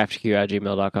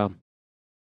 DraftQ@gmail.com.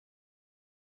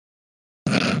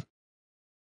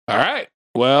 All right.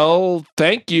 Well,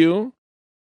 thank you.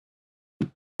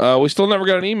 We still never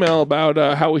got an email about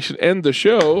how we should end the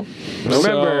show.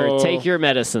 Remember, So, take your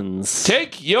medicines.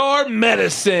 take your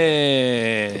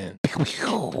medicine.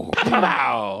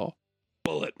 Pow.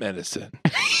 Bullet medicine.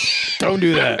 Don't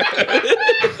do that.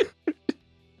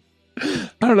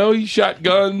 I don't know. You shot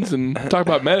guns and talk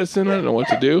about medicine. I don't know what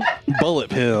to do.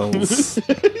 Bullet pills.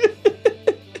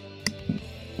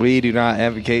 We do not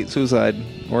advocate suicide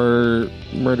or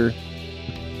murder.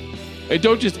 Hey,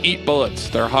 don't just eat bullets.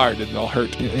 They're hard and they'll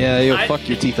hurt. Yeah, you'll fuck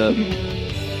your teeth up.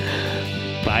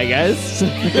 Bye, guys.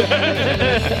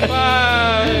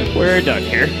 Bye. We're done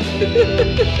here.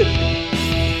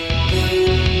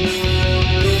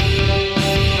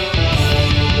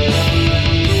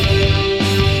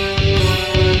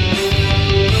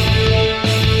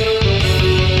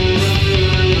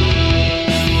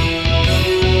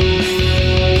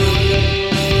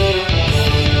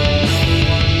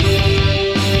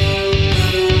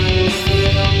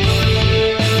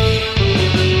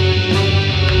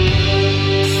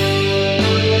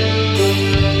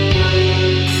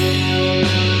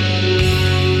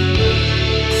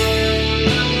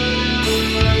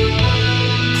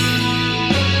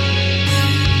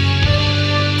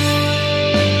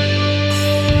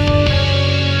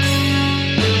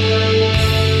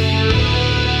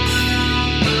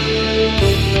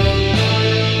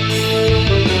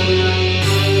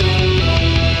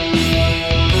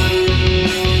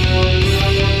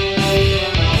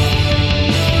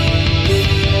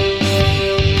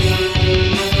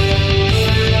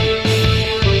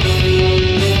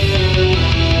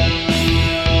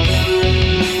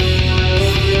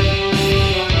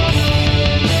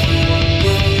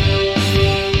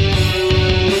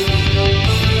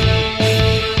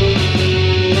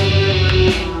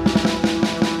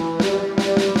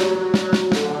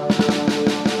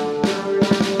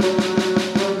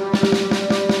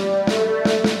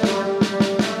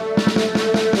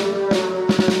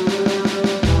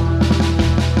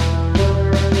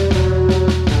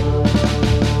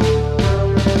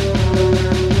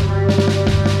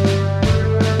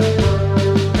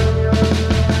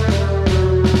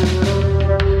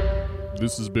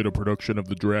 This has been a production of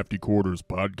the Drafty Quarters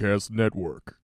Podcast Network.